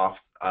workers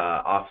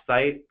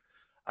off-site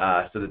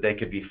so that they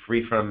could be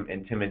free from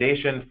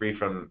intimidation, free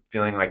from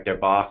feeling like their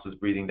boss was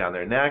breathing down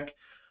their neck,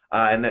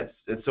 and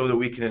that's so that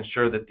we can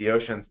ensure that the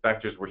OSHA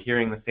inspectors were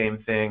hearing the same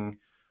thing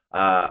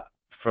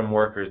from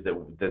workers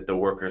that the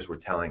workers were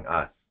telling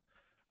us.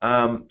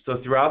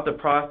 So throughout the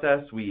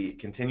process, we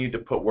continued to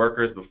put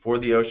workers before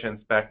the OSHA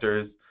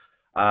inspectors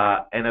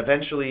and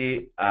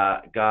eventually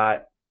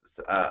got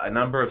a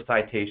number of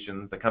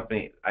citations. The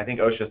company, I think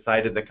OSHA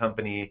cited the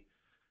company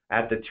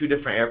at the 2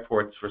 different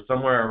airports for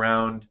somewhere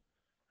around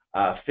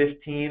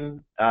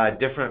 15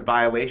 different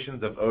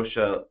violations of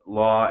OSHA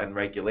law and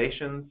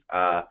regulations,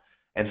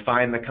 and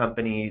fined the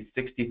company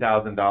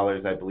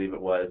 $60,000, I believe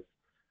it was,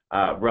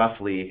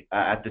 roughly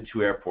at the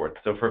 2 airports.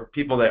 So for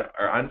people that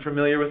are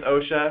unfamiliar with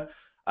OSHA,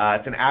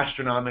 it's an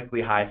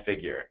astronomically high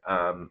figure.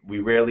 We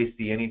rarely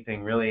see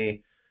anything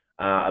really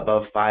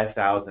above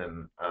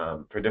 5,000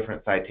 for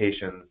different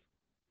citations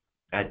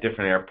at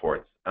different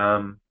airports.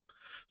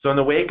 So in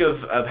the wake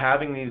of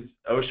having these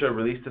OSHA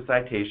release the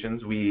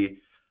citations, we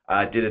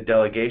did a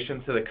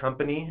delegation to the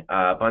company.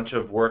 A bunch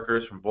of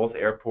workers from both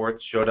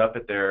airports showed up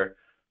at their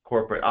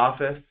corporate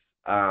office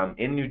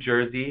in New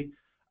Jersey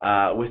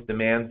with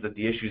demands that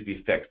the issues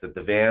be fixed, that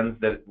the vans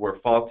that were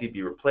faulty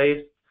be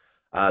replaced,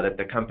 that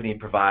the company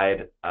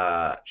provide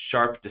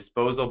sharp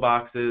disposal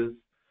boxes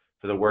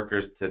for the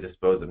workers to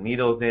dispose of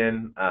needles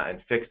in, and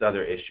fix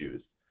other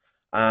issues.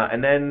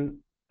 And then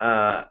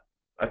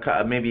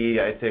maybe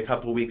I'd say a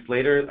couple of weeks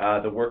later,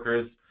 the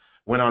workers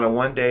went on a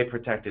 1-day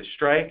protected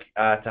strike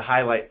to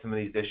highlight some of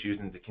these issues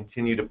and to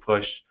continue to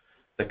push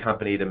the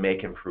company to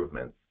make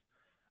improvements.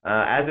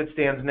 As it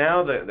stands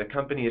now, the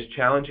company is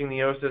challenging the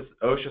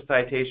OSHA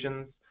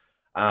citations.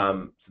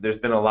 So there's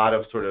been a lot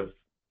of sort of,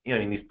 you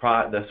know,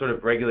 the sort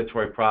of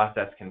regulatory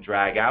process can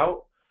drag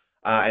out,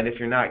 and if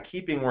you're not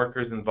keeping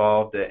workers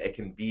involved, it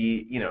can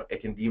be, you know,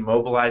 it can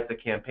demobilize the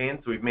campaign.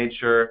 So we've made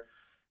sure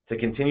to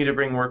continue to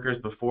bring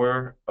workers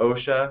before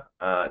OSHA,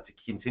 to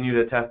continue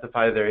to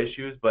testify to their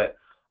issues, but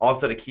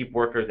also to keep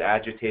workers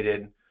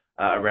agitated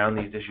around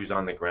these issues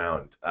on the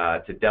ground,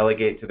 to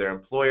delegate to their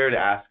employer to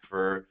ask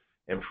for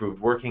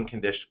improved working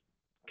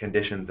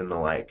conditions and the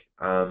like.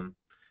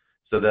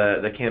 So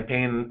the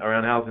campaign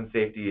around health and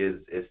safety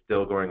is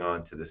still going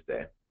on to this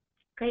day.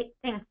 Great,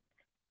 thanks.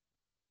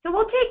 So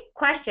we'll take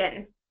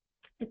questions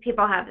if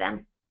people have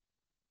them.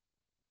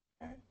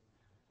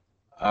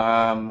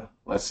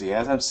 Let's see.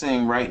 As I'm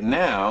seeing right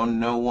now,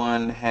 no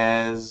one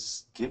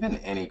has given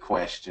any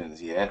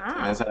questions yet.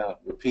 And as I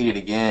repeat it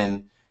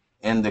again,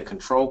 in the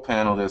control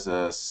panel, there's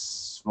a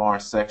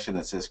smart section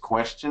that says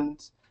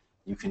questions.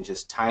 You can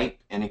just type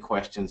any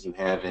questions you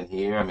have in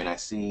here. I mean, I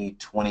see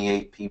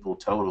 28 people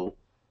total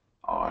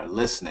are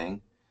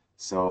listening.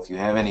 So if you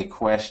have any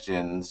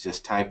questions,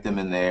 just type them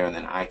in there, and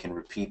then I can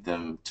repeat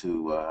them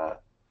to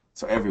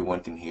so everyone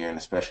can hear, and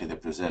especially the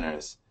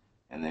presenters.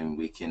 And then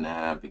we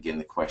can begin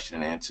the question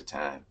and answer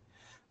time.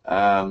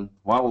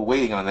 While we're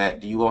waiting on that,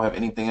 do you all have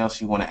anything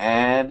else you want to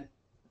add?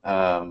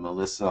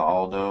 Melissa,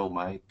 Aldo,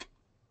 Mike?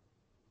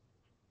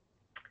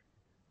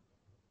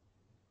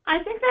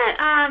 I think that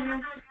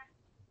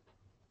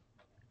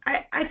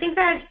I think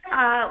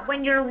that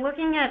when you're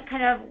looking at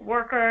kind of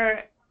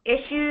worker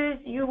issues,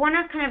 you want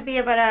to kind of be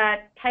able to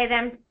tie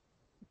them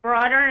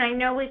broader, and I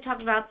know we've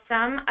talked about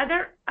some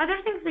other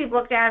things we've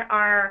looked at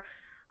are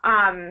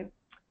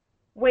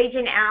wage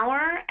and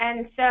hour,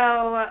 and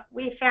so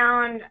we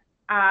found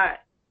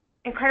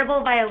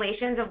incredible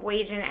violations of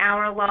wage and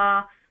hour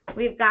law.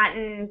 We've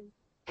gotten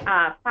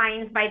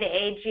fines by the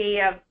AG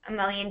of $1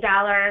 million.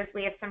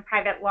 We have some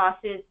private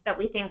lawsuits that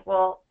we think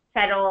will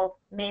settle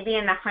maybe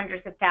in the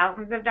hundreds of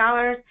thousands of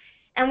dollars.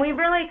 And we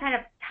really kind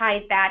of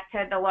tied that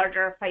to the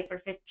larger Fight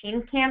for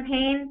 15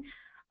 campaign.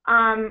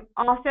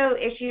 Also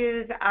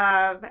issues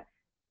of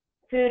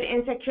food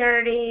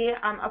insecurity.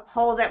 A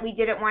poll that we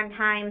did at one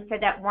time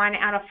said that 1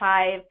 out of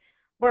 5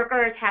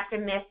 workers have to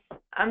miss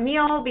a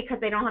meal because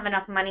they don't have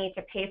enough money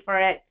to pay for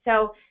it.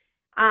 So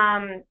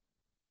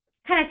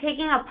kind of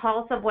taking a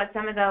pulse of what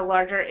some of the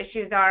larger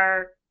issues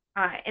are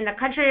in the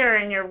country or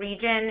in your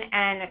region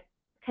and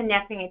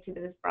connecting it to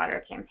those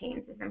broader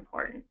campaigns is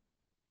important.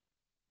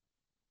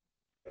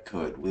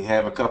 Good. We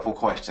have a couple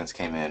questions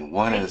came in.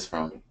 One is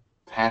from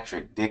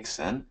Patrick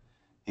Dixon.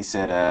 He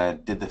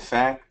said, did the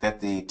fact that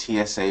the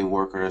TSA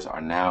workers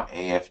are now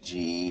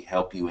AFG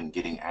help you in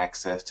getting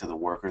access to the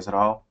workers at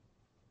all?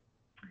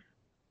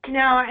 No,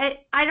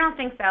 I don't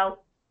think so.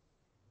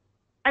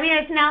 I mean,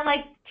 it's not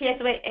like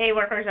TSA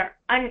workers are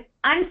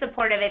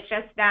unsupportive. It's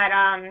just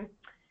that,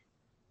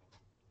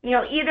 you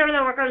know, either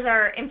the workers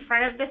are in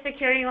front of the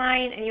security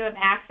line and you have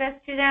access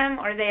to them,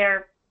 or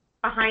they're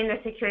behind the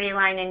security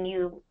line and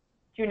you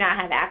do not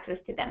have access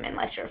to them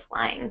unless you're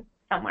flying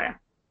somewhere.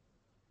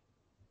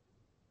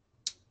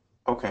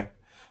 Okay.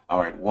 All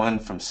right. One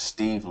from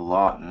Steve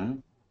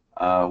Lawton.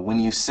 When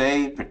you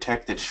say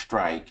protected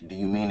strike, do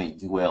you mean a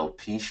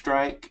ULP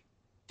strike?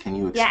 Can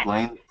you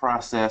explain the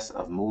process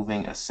of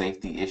moving a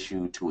safety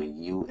issue to a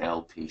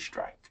ULP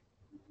strike?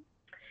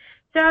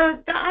 So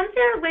the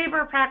unfair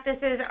labor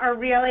practices are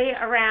really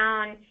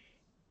around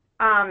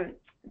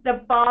the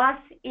boss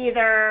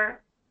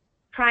either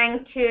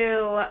trying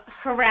to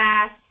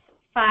harass,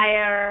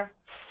 fire,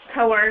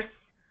 coerce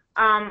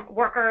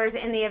workers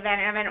in the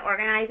event of an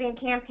organizing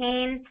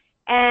campaign.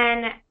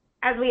 And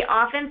as we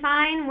often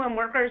find, when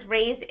workers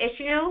raise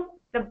issues,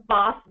 the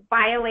boss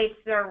violates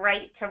their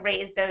right to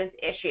raise those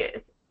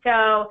issues.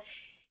 So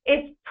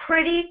it's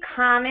pretty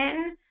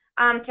common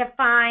to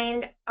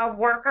find a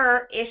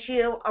worker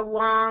issue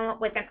along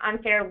with an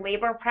unfair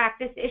labor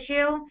practice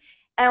issue.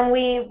 And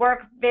we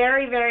work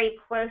very, very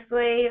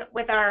closely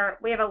with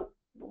we have a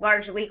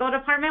large legal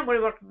department. We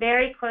work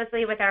very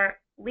closely with our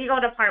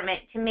legal department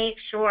to make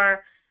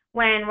sure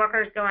when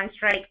workers go on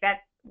strike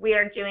that we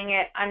are doing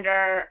it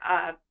under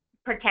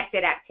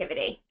protected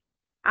activity.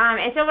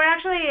 And so we're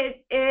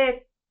actually,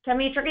 it can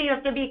be tricky. You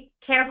have to be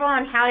careful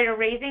on how you're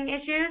raising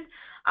issues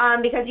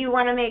because you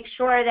want to make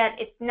sure that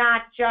it's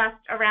not just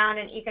around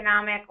an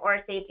economic or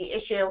a safety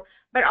issue,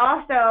 but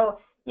also,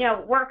 you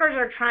know, workers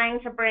are trying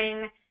to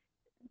bring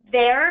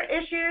their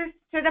issues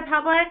to the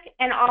public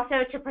and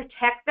also to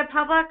protect the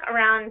public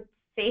around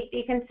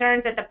safety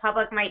concerns that the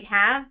public might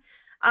have.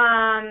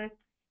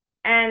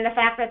 And the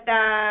fact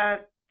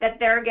that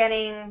they're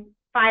getting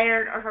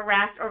fired or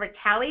harassed or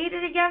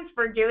retaliated against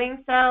for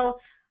doing so,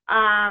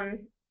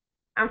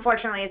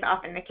 unfortunately, is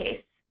often the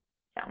case.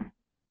 So.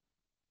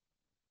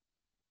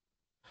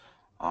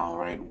 All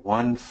right,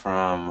 one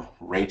from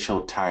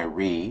Rachel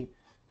Tyree.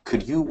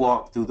 Could you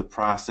walk through the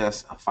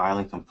process of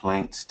filing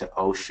complaints to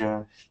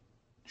OSHA,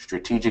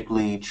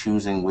 strategically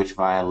choosing which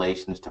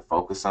violations to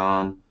focus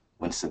on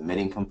when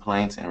submitting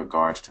complaints in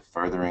regards to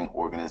furthering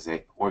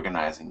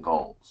organizing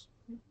goals?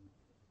 You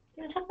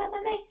want to talk about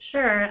that, May?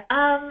 Sure.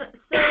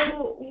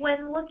 So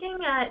when looking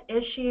at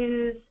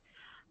issues,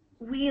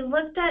 we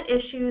looked at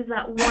issues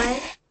that one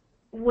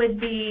would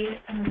be,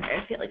 I'm sorry,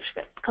 I feel like she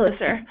gets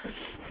closer.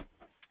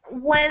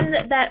 One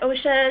that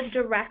OSHA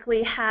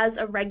directly has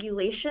a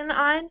regulation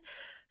on.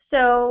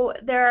 So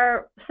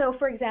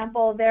for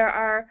example, there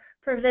are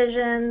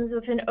provisions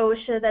within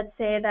OSHA that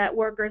say that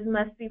workers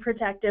must be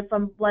protected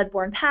from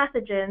bloodborne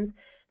pathogens.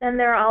 Then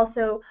there are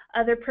also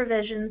other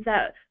provisions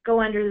that go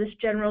under this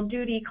general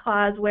duty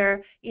clause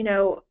where, you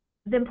know,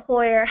 the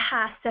employer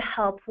has to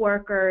help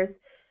workers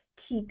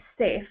keep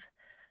safe.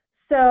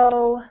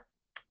 So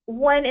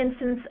one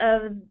instance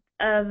of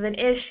an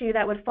issue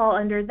that would fall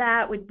under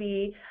that would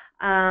be,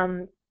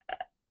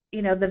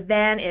 you know, the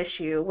van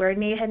issue, where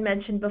Nate had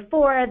mentioned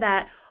before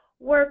that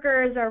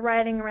workers are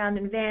riding around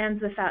in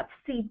vans without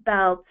seat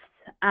belts,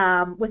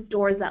 with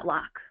doors that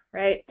lock,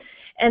 right?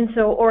 And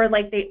so, or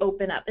like they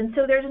open up. And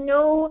so there's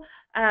no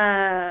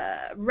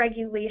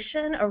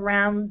regulation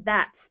around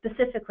that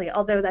specifically,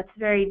 although that's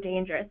very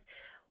dangerous.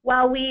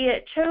 While we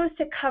chose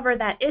to cover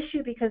that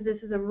issue because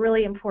this is a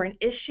really important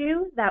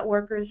issue that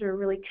workers are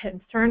really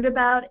concerned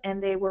about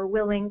and they were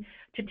willing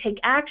to take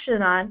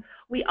action on,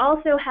 we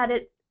also had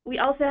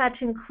to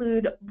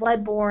include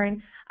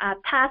bloodborne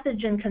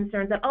pathogen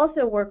concerns that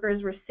also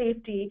workers were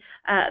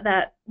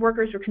that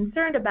workers were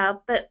concerned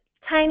about, but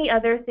tiny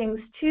other things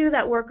too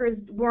that workers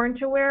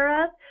weren't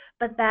aware of,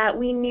 but that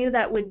we knew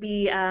that would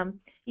be,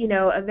 you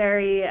know, a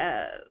very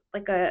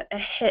like a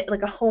hit,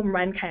 like a home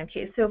run kind of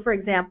case. So for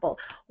example,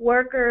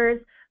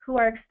 workers who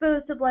are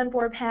exposed to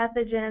blood-borne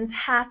pathogens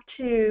have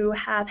to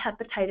have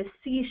hepatitis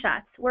C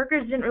shots.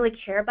 Workers didn't really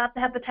care about the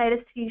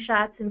hepatitis C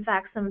shots. In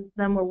fact, some of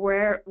them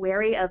were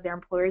wary of their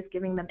employers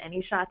giving them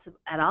any shots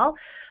at all.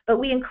 But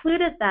we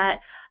included that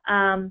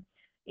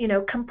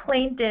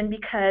complaint in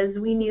because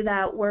we knew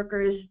that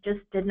workers just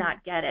did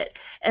not get it.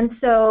 And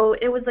so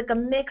it was like a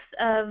mix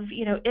of,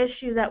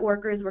 issues that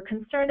workers were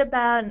concerned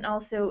about and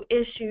also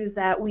issues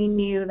that we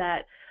knew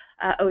that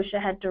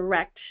OSHA had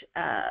direct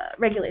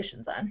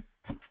regulations on.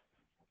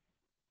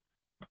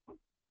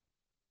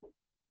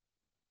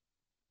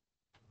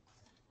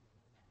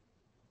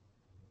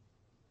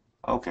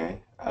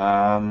 Okay.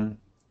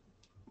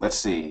 Let's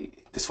see.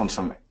 This one's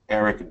from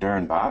Eric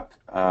Dernbach.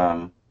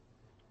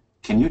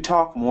 Can you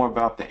talk more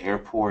about the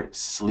airport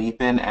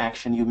sleep-in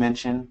action you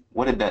mentioned?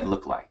 What did that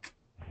look like?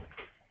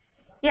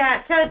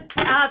 Yeah, so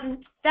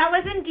that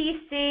was in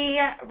D.C.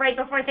 right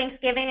before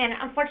Thanksgiving, and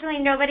unfortunately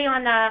nobody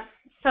on the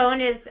phone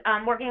is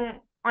working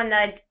on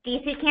the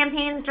D.C.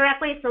 campaigns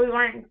directly, so we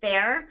weren't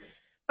there.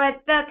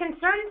 But the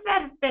concerns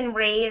that have been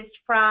raised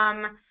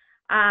from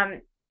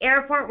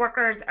airport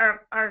workers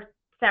are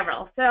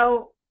several.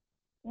 So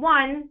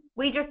one,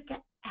 we just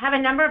have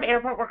a number of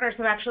airport workers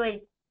who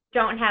actually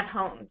don't have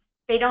homes.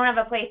 They don't have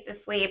a place to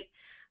sleep.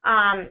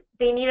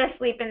 They need to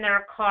sleep in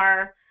their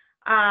car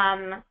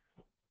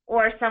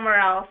or somewhere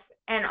else,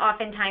 and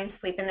oftentimes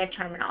sleep in the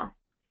terminal.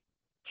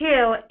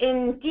 Two,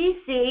 in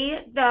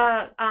DC,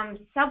 the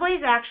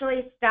subways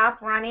actually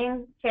stop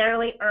running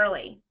fairly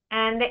early,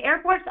 and the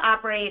airports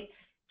operate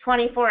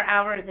 24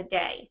 hours a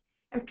day.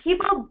 And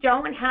people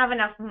don't have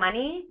enough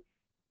money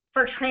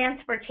for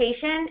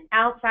transportation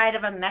outside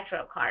of a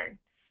Metro card.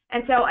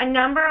 And so a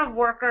number of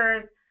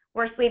workers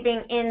were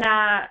sleeping in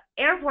the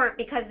airport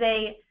because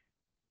they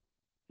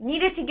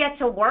needed to get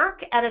to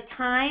work at a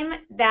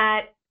time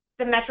that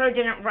the Metro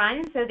didn't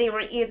run, so they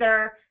were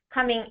either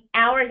coming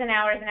hours and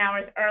hours and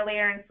hours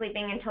earlier and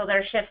sleeping until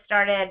their shift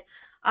started,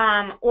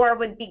 or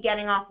would be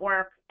getting off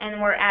work and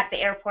were at the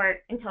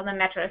airport until the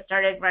Metro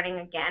started running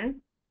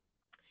again.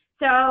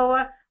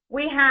 So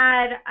we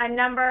had a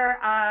number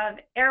of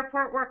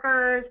airport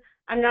workers,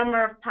 a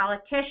number of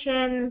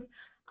politicians,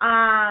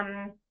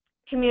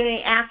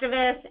 community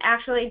activists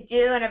actually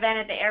do an event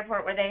at the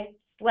airport where they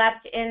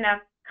slept in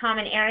the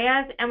common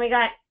areas, and we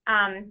got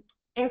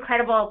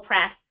incredible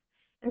press.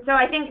 And so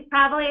I think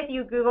probably if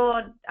you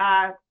Googled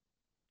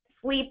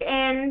sleep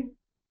in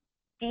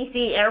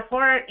DC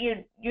airport,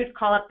 you'd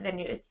call up the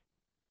news.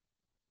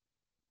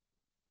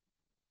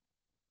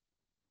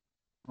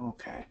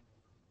 Okay.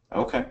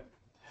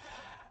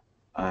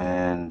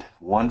 And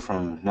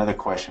another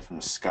question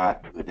from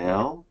Scott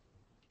Goodell.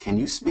 Can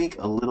you speak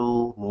a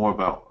little more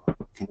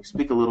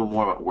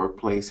about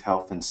workplace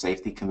health and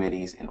safety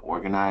committees in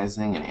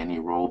organizing and any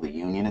role the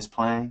union is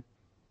playing?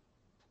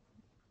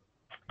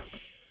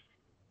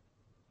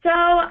 So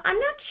I'm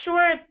not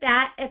sure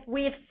if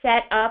we've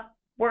set up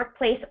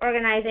workplace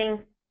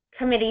organizing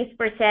committees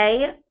per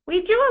se.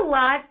 We do a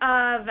lot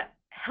of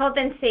health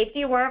and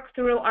safety work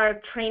through our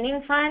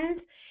training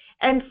fund.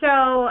 And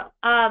so,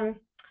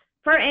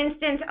 for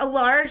instance, a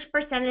large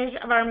percentage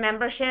of our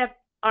membership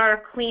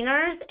are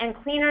cleaners, and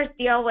cleaners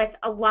deal with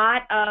a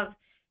lot of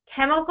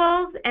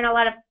chemicals and a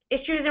lot of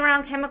issues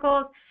around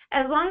chemicals,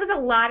 as long as a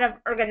lot of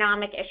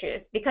ergonomic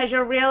issues, because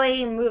you're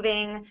really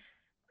moving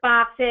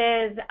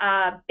boxes,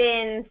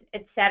 bins,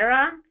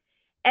 etc.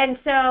 And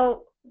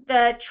so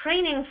the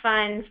training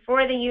fund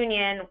for the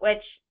union,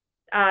 which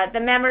the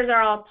members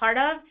are all part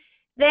of,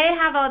 they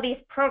have all these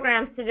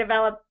programs to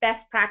develop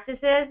best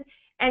practices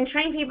and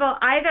train people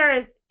either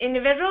as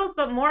individuals,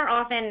 but more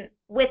often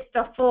with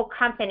the full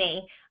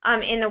company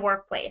in the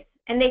workplace.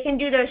 And they can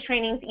do those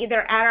trainings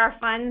either at our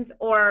funds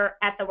or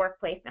at the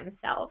workplace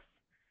themselves.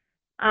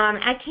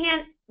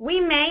 We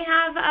may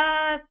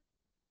have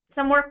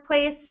some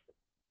workplace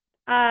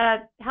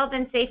health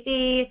and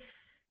safety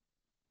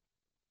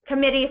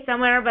committees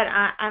somewhere, but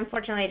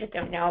unfortunately I just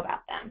don't know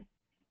about them.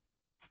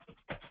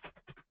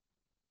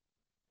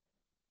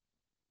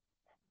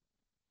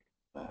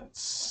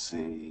 Let's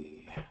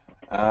see.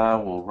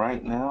 Well,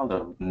 right now there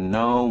are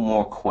no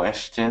more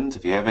questions.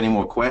 If you have any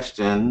more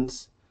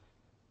questions,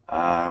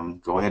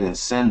 go ahead and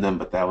send them,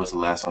 but that was the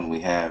last one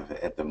we have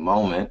at the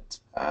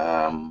moment. We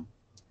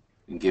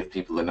can give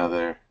people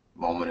another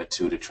moment or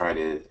two to try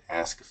to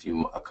ask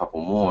a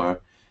couple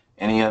more.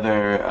 Any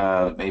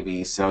other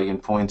maybe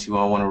salient points you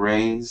all want to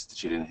raise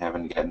that you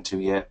haven't gotten to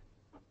yet?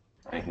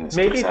 Anything that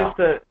maybe sticks out?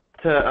 just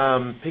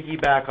to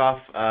piggyback off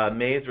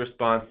May's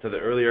response to the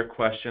earlier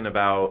question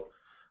about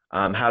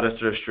how to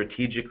sort of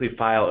strategically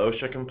file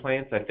OSHA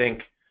complaints. I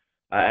think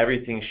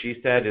everything she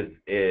said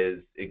is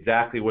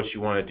exactly what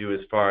you want to do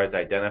as far as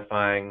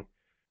identifying,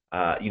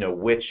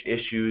 which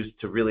issues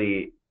to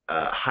really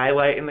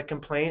highlight in the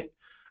complaint.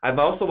 I'd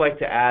also like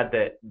to add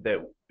that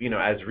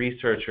as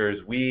researchers,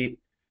 we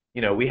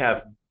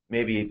have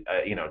maybe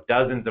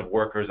dozens of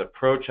workers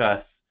approach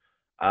us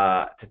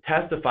to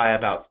testify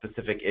about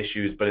specific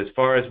issues, but as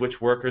far as which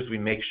workers we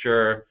make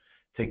sure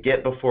to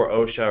get before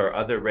OSHA or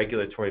other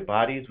regulatory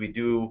bodies, we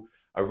do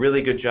a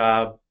really good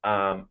job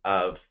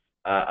of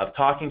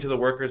talking to the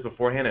workers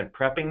beforehand and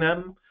prepping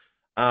them,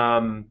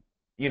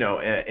 you know,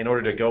 in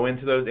order to go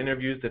into those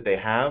interviews that they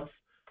have.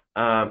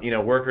 You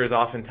know, workers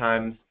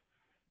oftentimes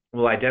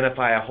will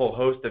identify a whole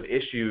host of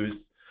issues,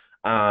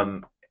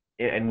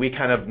 and we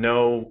kind of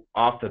know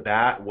off the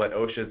bat what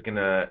OSHA is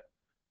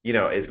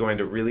going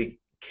to really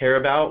care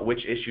about,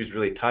 which issues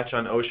really touch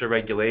on OSHA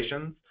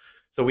regulations.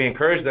 So we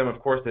encourage them, of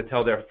course, to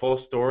tell their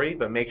full story,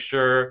 but make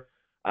sure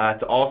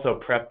to also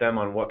prep them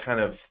on what kind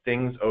of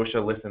things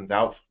OSHA listens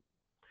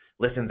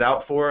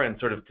out for, and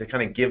sort of to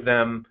kind of give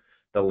them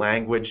the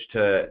language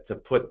to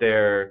put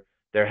their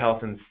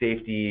health and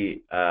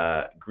safety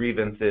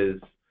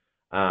grievances,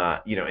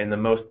 you know, in the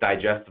most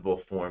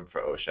digestible form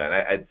for OSHA. And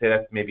I'd say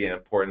that's maybe an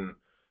important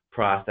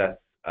process,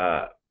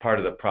 part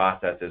of the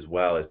process as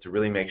well, is to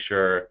really make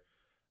sure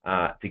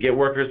to get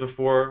workers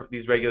before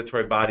these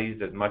regulatory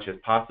bodies as much as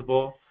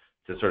possible,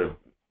 to sort of,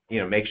 you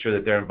know, make sure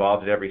that they're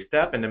involved at every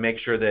step, and to make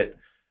sure that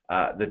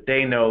that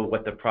they know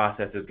what the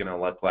process is going to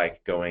look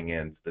like going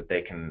in, so that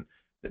they can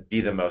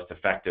be the most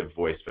effective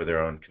voice for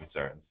their own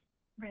concerns.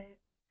 Right.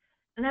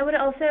 And I would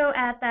also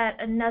add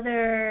that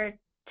another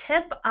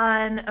tip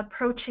on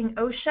approaching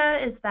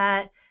OSHA is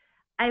that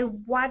I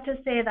want to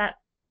say that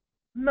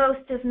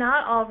most, if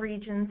not all,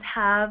 regions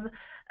have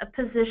a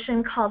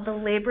position called the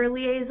labor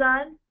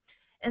liaison.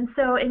 And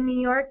so in New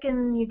York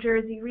and New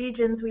Jersey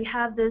regions, we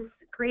have this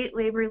great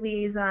labor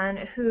liaison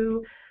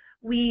who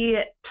we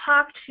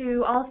talk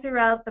to all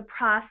throughout the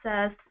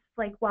process,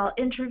 like while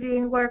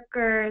interviewing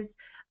workers,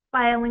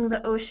 filing the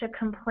OSHA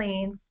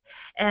complaints,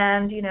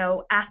 and, you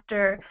know,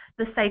 after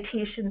the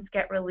citations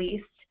get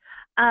released.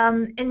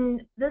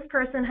 And this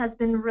person has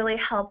been really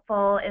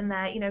helpful in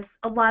that, you know,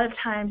 a lot of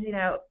times, you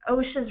know,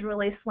 OSHA's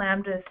really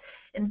slammed with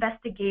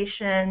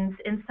investigations,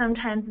 and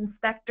sometimes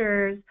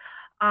inspectors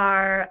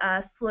are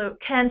slow,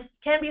 can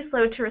be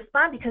slow to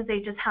respond because they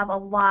just have a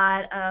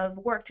lot of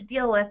work to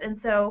deal with. And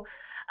so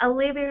a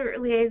labor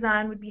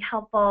liaison would be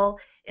helpful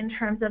in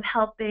terms of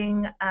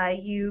helping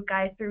you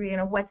guys through, you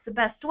know, what's the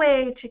best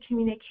way to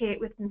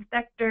communicate with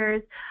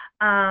inspectors,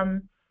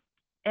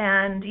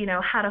 and, you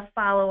know, how to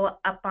follow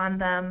up on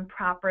them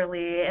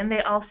properly. And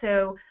they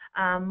also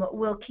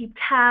will keep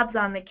tabs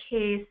on the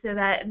case so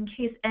that in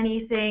case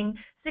anything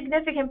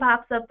significant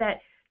pops up,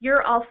 that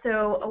you're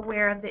also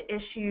aware of the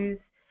issues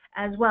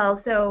as well.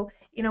 So,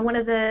 you know, one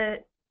of the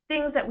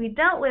things that we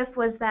dealt with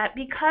was that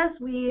because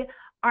we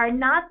are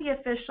not the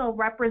official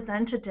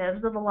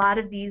representatives of a lot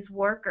of these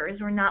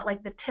workers, we're not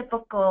like the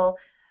typical,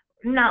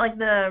 not like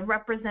the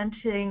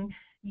representing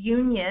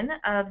union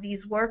of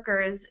these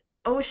workers,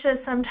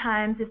 OSHA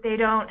sometimes, if they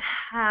don't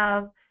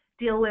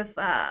deal with,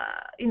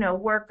 you know,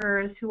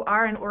 workers who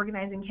are in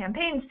organizing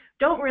campaigns,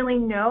 don't really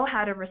know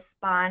how to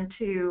respond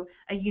to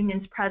a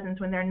union's presence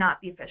when they're not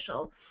the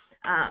official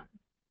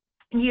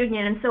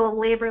union. And so a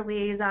labor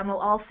liaison will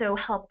also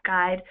help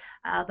guide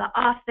the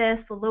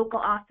office, the local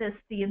office,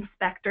 the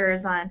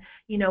inspectors on,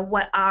 you know,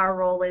 what our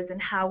role is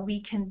and how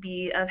we can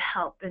be of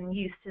help and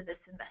use to this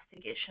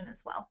investigation as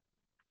well.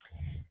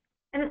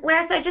 And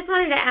last, I just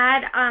wanted to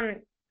add,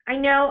 I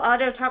know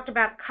Aldo talked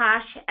about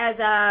COSH as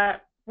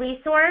a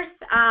resource.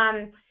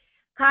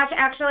 COSH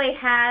actually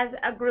has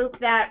a group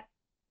that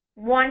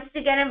wants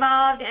to get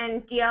involved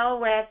and deal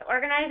with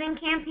organizing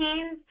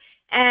campaigns.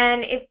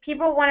 And if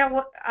people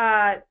want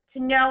to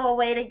know a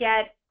way to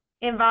get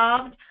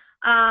involved,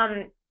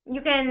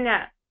 you can,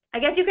 I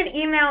guess you can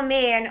email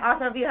me, and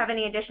also if you have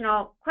any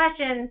additional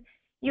questions,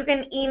 you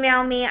can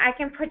email me. I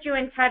can put you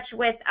in touch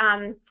with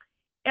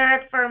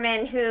Eric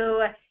Furman,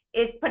 who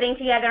is putting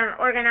together an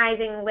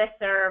organizing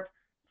listserv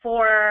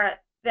for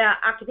the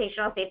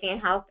occupational safety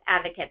and health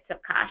advocates of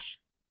COSH.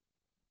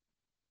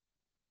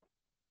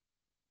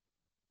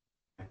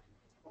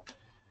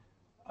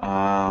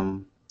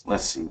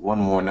 Let's see,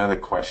 another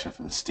question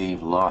from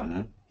Steve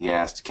Lawton. He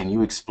asked, can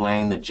you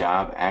explain the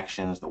job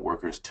actions the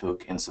workers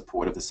took in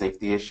support of the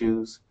safety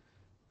issues?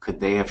 Could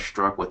they have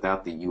struck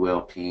without the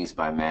ULPs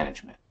by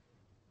management?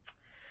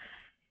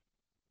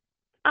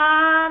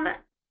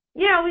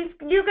 You know,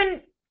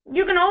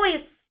 you can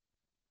always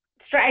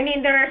strike. I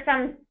mean, there are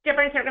some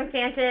different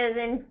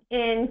circumstances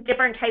in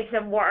different types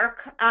of work,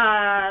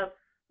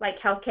 like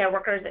healthcare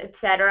workers,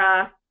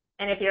 etc.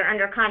 And if you're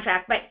under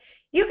contract, but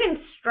you can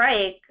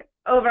strike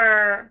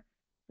over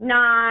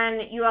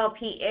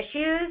non-ULP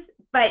issues,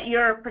 but you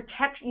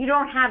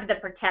don't have the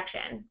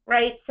protection,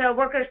 right? So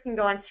workers can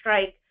go on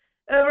strike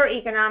over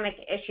economic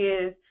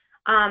issues,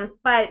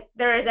 but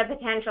there is a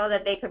potential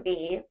that they could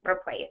be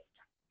replaced.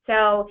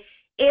 So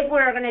if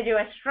we're going to do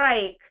a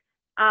strike,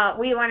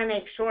 we want to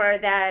make sure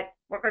that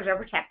workers are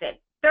protected.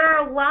 There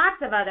are lots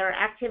of other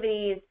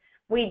activities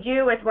we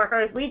do with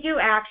workers. We do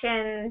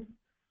actions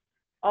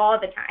all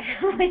the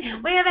time.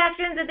 We have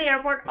actions at the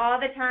airport all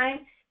the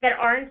time that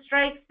aren't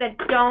strikes, that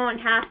don't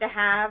have to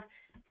have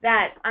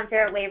that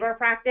unfair labor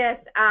practice.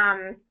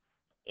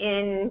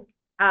 In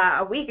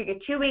a week ago,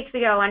 2 weeks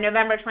ago, on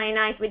November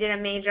 29th, we did a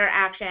major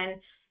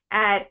action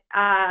at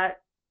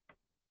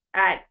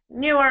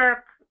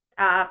Newark,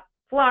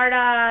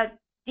 Florida,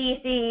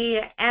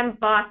 DC, and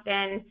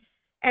Boston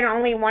and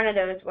only one of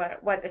those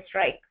was a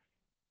strike.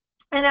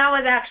 And that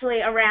was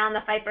actually around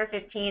the Fight for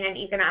 15 and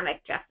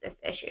economic justice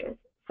issues.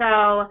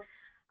 So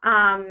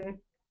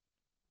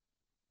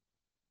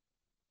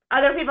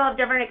other people have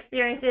different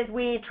experiences.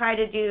 We try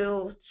to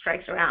do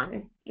strikes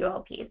around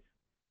ULPs.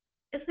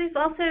 If we've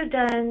also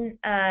done,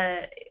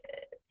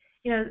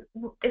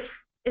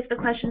 if the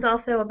question's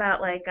also about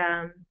like,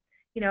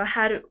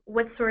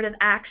 what sort of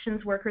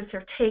actions workers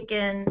have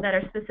taken that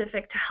are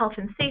specific to health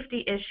and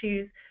safety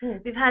issues.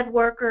 We've had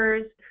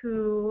workers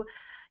who,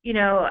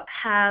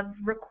 have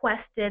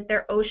requested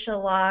their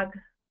OSHA log,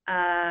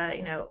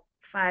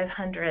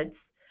 500s.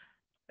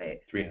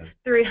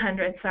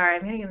 300, sorry,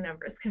 I'm getting the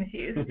numbers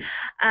confused.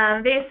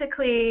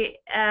 Basically,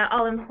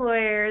 all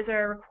employers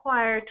are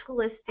required to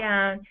list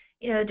down,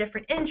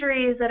 different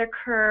injuries that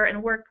occur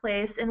in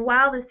workplace. And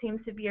while this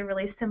seems to be a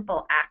really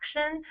simple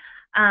action,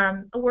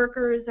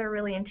 workers are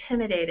really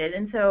intimidated,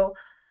 and so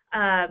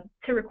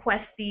to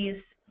request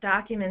these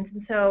documents.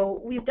 And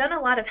so we've done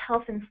a lot of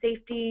health and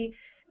safety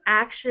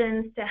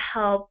actions to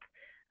help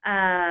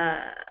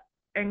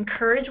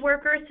encourage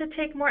workers to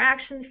take more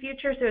action in the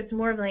future. So it's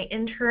more of an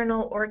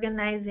internal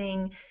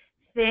organizing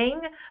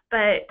thing,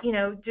 but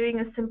doing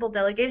a simple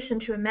delegation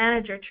to a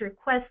manager to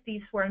request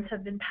these forms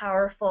have been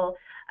powerful.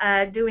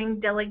 Doing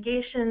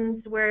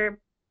delegations where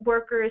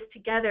workers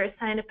together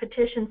sign a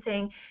petition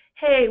saying,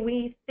 hey,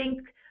 we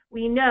think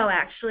we know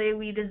actually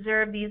we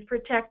deserve these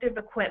protective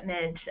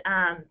equipment.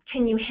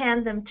 Can you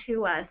hand them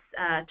to us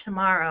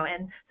tomorrow?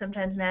 And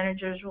sometimes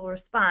managers will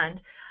respond.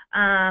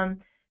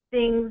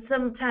 Things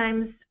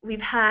sometimes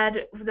we've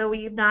had, though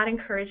we've not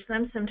encouraged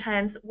them,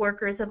 sometimes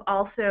workers have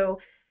also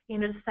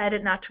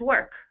decided not to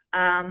work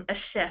a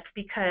shift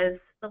because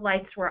the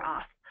lights were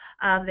off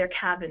of their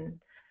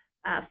cabin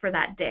for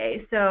that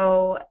day.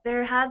 So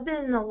there have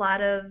been a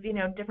lot of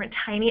different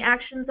tiny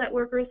actions that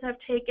workers have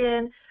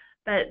taken,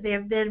 but they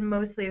have been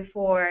mostly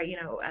for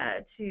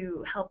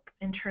to help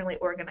internally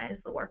organize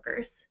the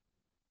workers.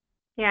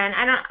 Yeah, and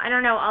I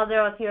don't know,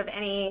 Aldo, if you have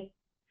any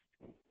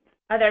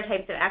other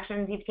types of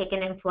actions you've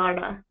taken in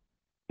Florida.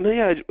 No,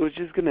 yeah, I was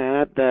just going to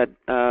add that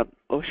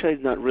OSHA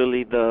is not really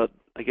you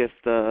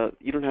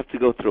don't have to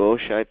go through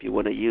OSHA if you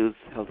want to use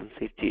health and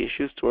safety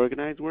issues to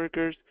organize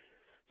workers.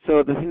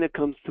 So the thing that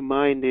comes to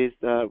mind is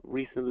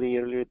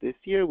earlier this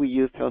year, we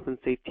used health and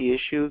safety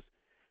issues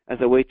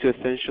as a way to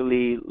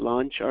essentially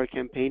launch our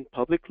campaign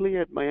publicly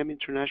at Miami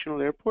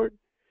International Airport,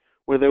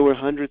 where there were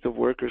hundreds of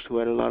workers who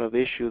had a lot of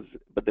issues,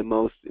 but the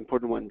most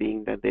important one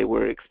being that they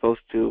were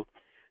exposed to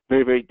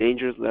very, very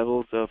dangerous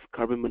levels of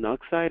carbon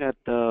monoxide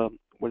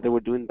where they were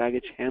doing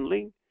baggage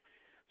handling.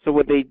 So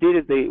what they did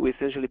is we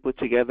essentially put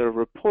together a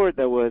report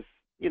that was,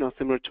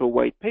 similar to a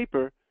white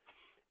paper,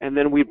 and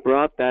then we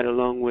brought that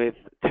along with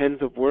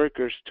tens of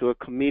workers to a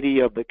committee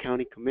of the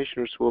county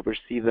commissioners who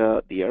oversee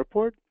the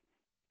airport,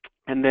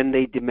 and then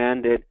they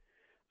demanded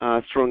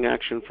strong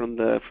action from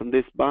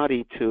this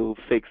body to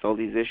fix all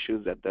these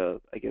issues at the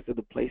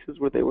places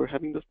where they were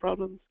having those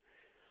problems.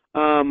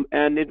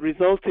 And it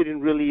resulted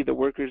in really the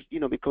workers,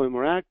 becoming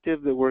more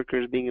active, the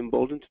workers being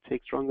emboldened to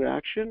take stronger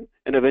action,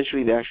 and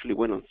eventually they actually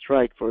went on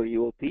strike for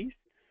ULPs.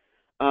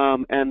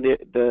 And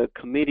the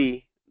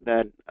committee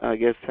that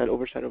had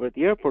oversight over at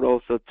the airport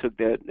also took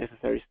the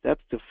necessary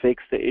steps to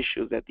fix the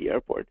issues at the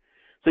airport.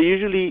 So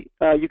usually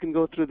you can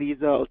go through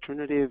these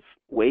alternative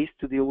ways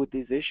to deal with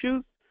these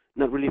issues,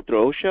 not really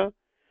through OSHA.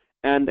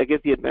 And I guess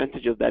the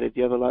advantage of that is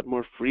you have a lot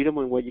more freedom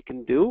on what you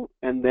can do,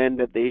 and then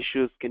that the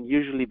issues can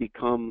usually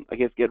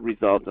get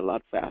resolved a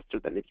lot faster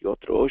than if you go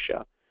through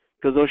OSHA.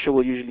 Because OSHA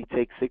will usually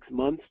take 6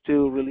 months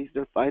to release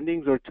their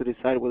findings or to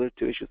decide whether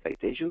to issue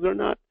citations or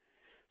not.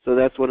 So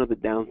that's one of the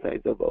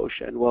downsides of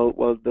OSHA. And while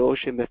the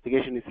OSHA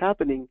investigation is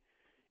happening,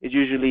 it's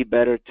usually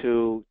better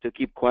to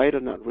keep quiet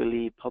and not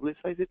really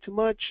publicize it too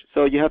much.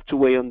 So you have to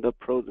weigh on the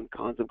pros and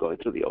cons of going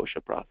through the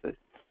OSHA process.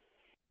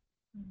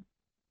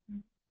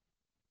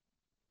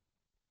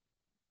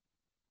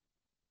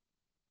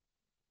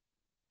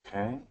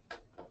 Okay.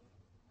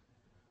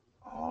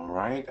 All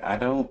right. I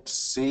don't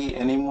see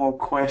any more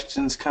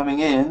questions coming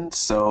in.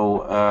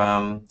 So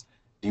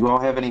do you all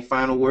have any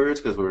final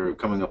words? Because we're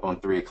coming up on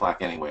 3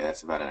 o'clock anyway.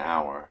 That's about an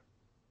hour.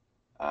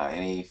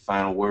 Any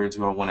final words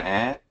you all want to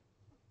add?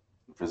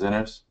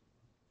 Presenters?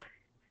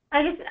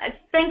 I just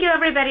thank you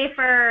everybody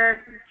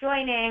for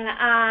joining.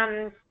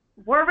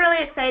 We're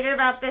really excited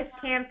about this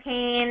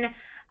campaign.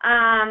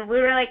 We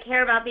really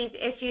care about these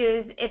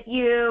issues. If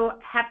you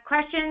have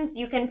questions,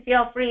 you can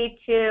feel free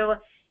to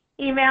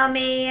email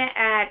me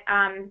at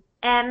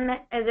M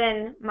as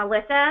in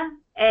Melissa,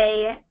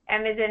 A,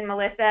 M as in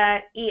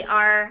Melissa,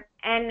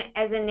 E-R-N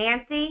as in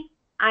Nancy,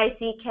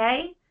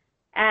 I-C-K,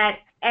 at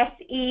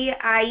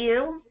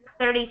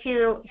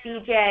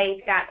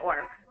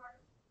SEIU32BJ.org.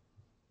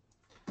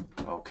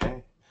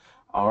 Okay.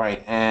 All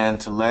right. And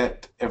to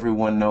let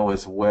everyone know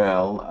as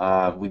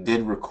well, we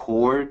did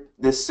record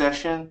this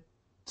session.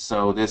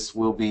 So this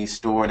will be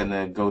stored in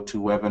the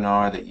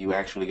GoToWebinar that you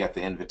actually got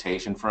the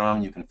invitation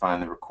from. You can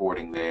find the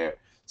recording there,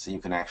 so you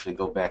can actually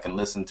go back and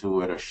listen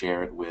to it or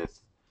share it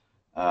with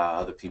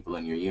other people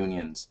in your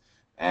unions.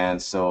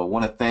 And so I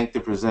want to thank the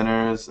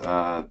presenters,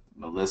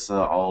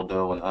 Melissa,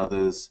 Aldo, and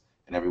others,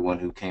 and everyone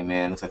who came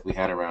in. Looks like we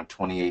had around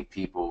 28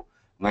 people.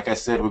 And like I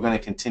said, we're going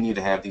to continue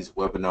to have these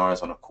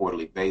webinars on a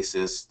quarterly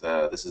basis.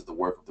 This is the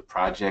work of the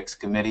Projects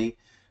Committee.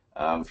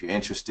 If you're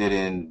interested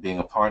in being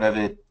a part of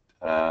it,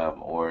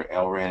 or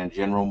LRAN in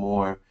general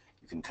more,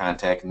 you can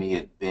contact me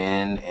at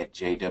ben@jwj.org,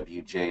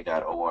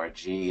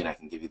 and I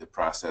can give you the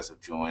process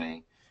of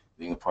joining,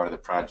 being a part of the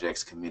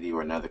Projects Committee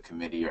or another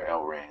committee or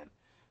LRAN.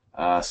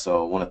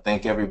 So I want to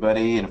thank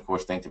everybody, and of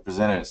course thank the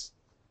presenters,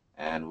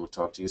 and we'll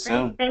talk to you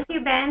soon. Thank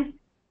you, Ben.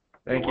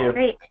 Thank you.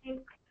 Great.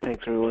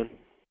 Thanks, everyone.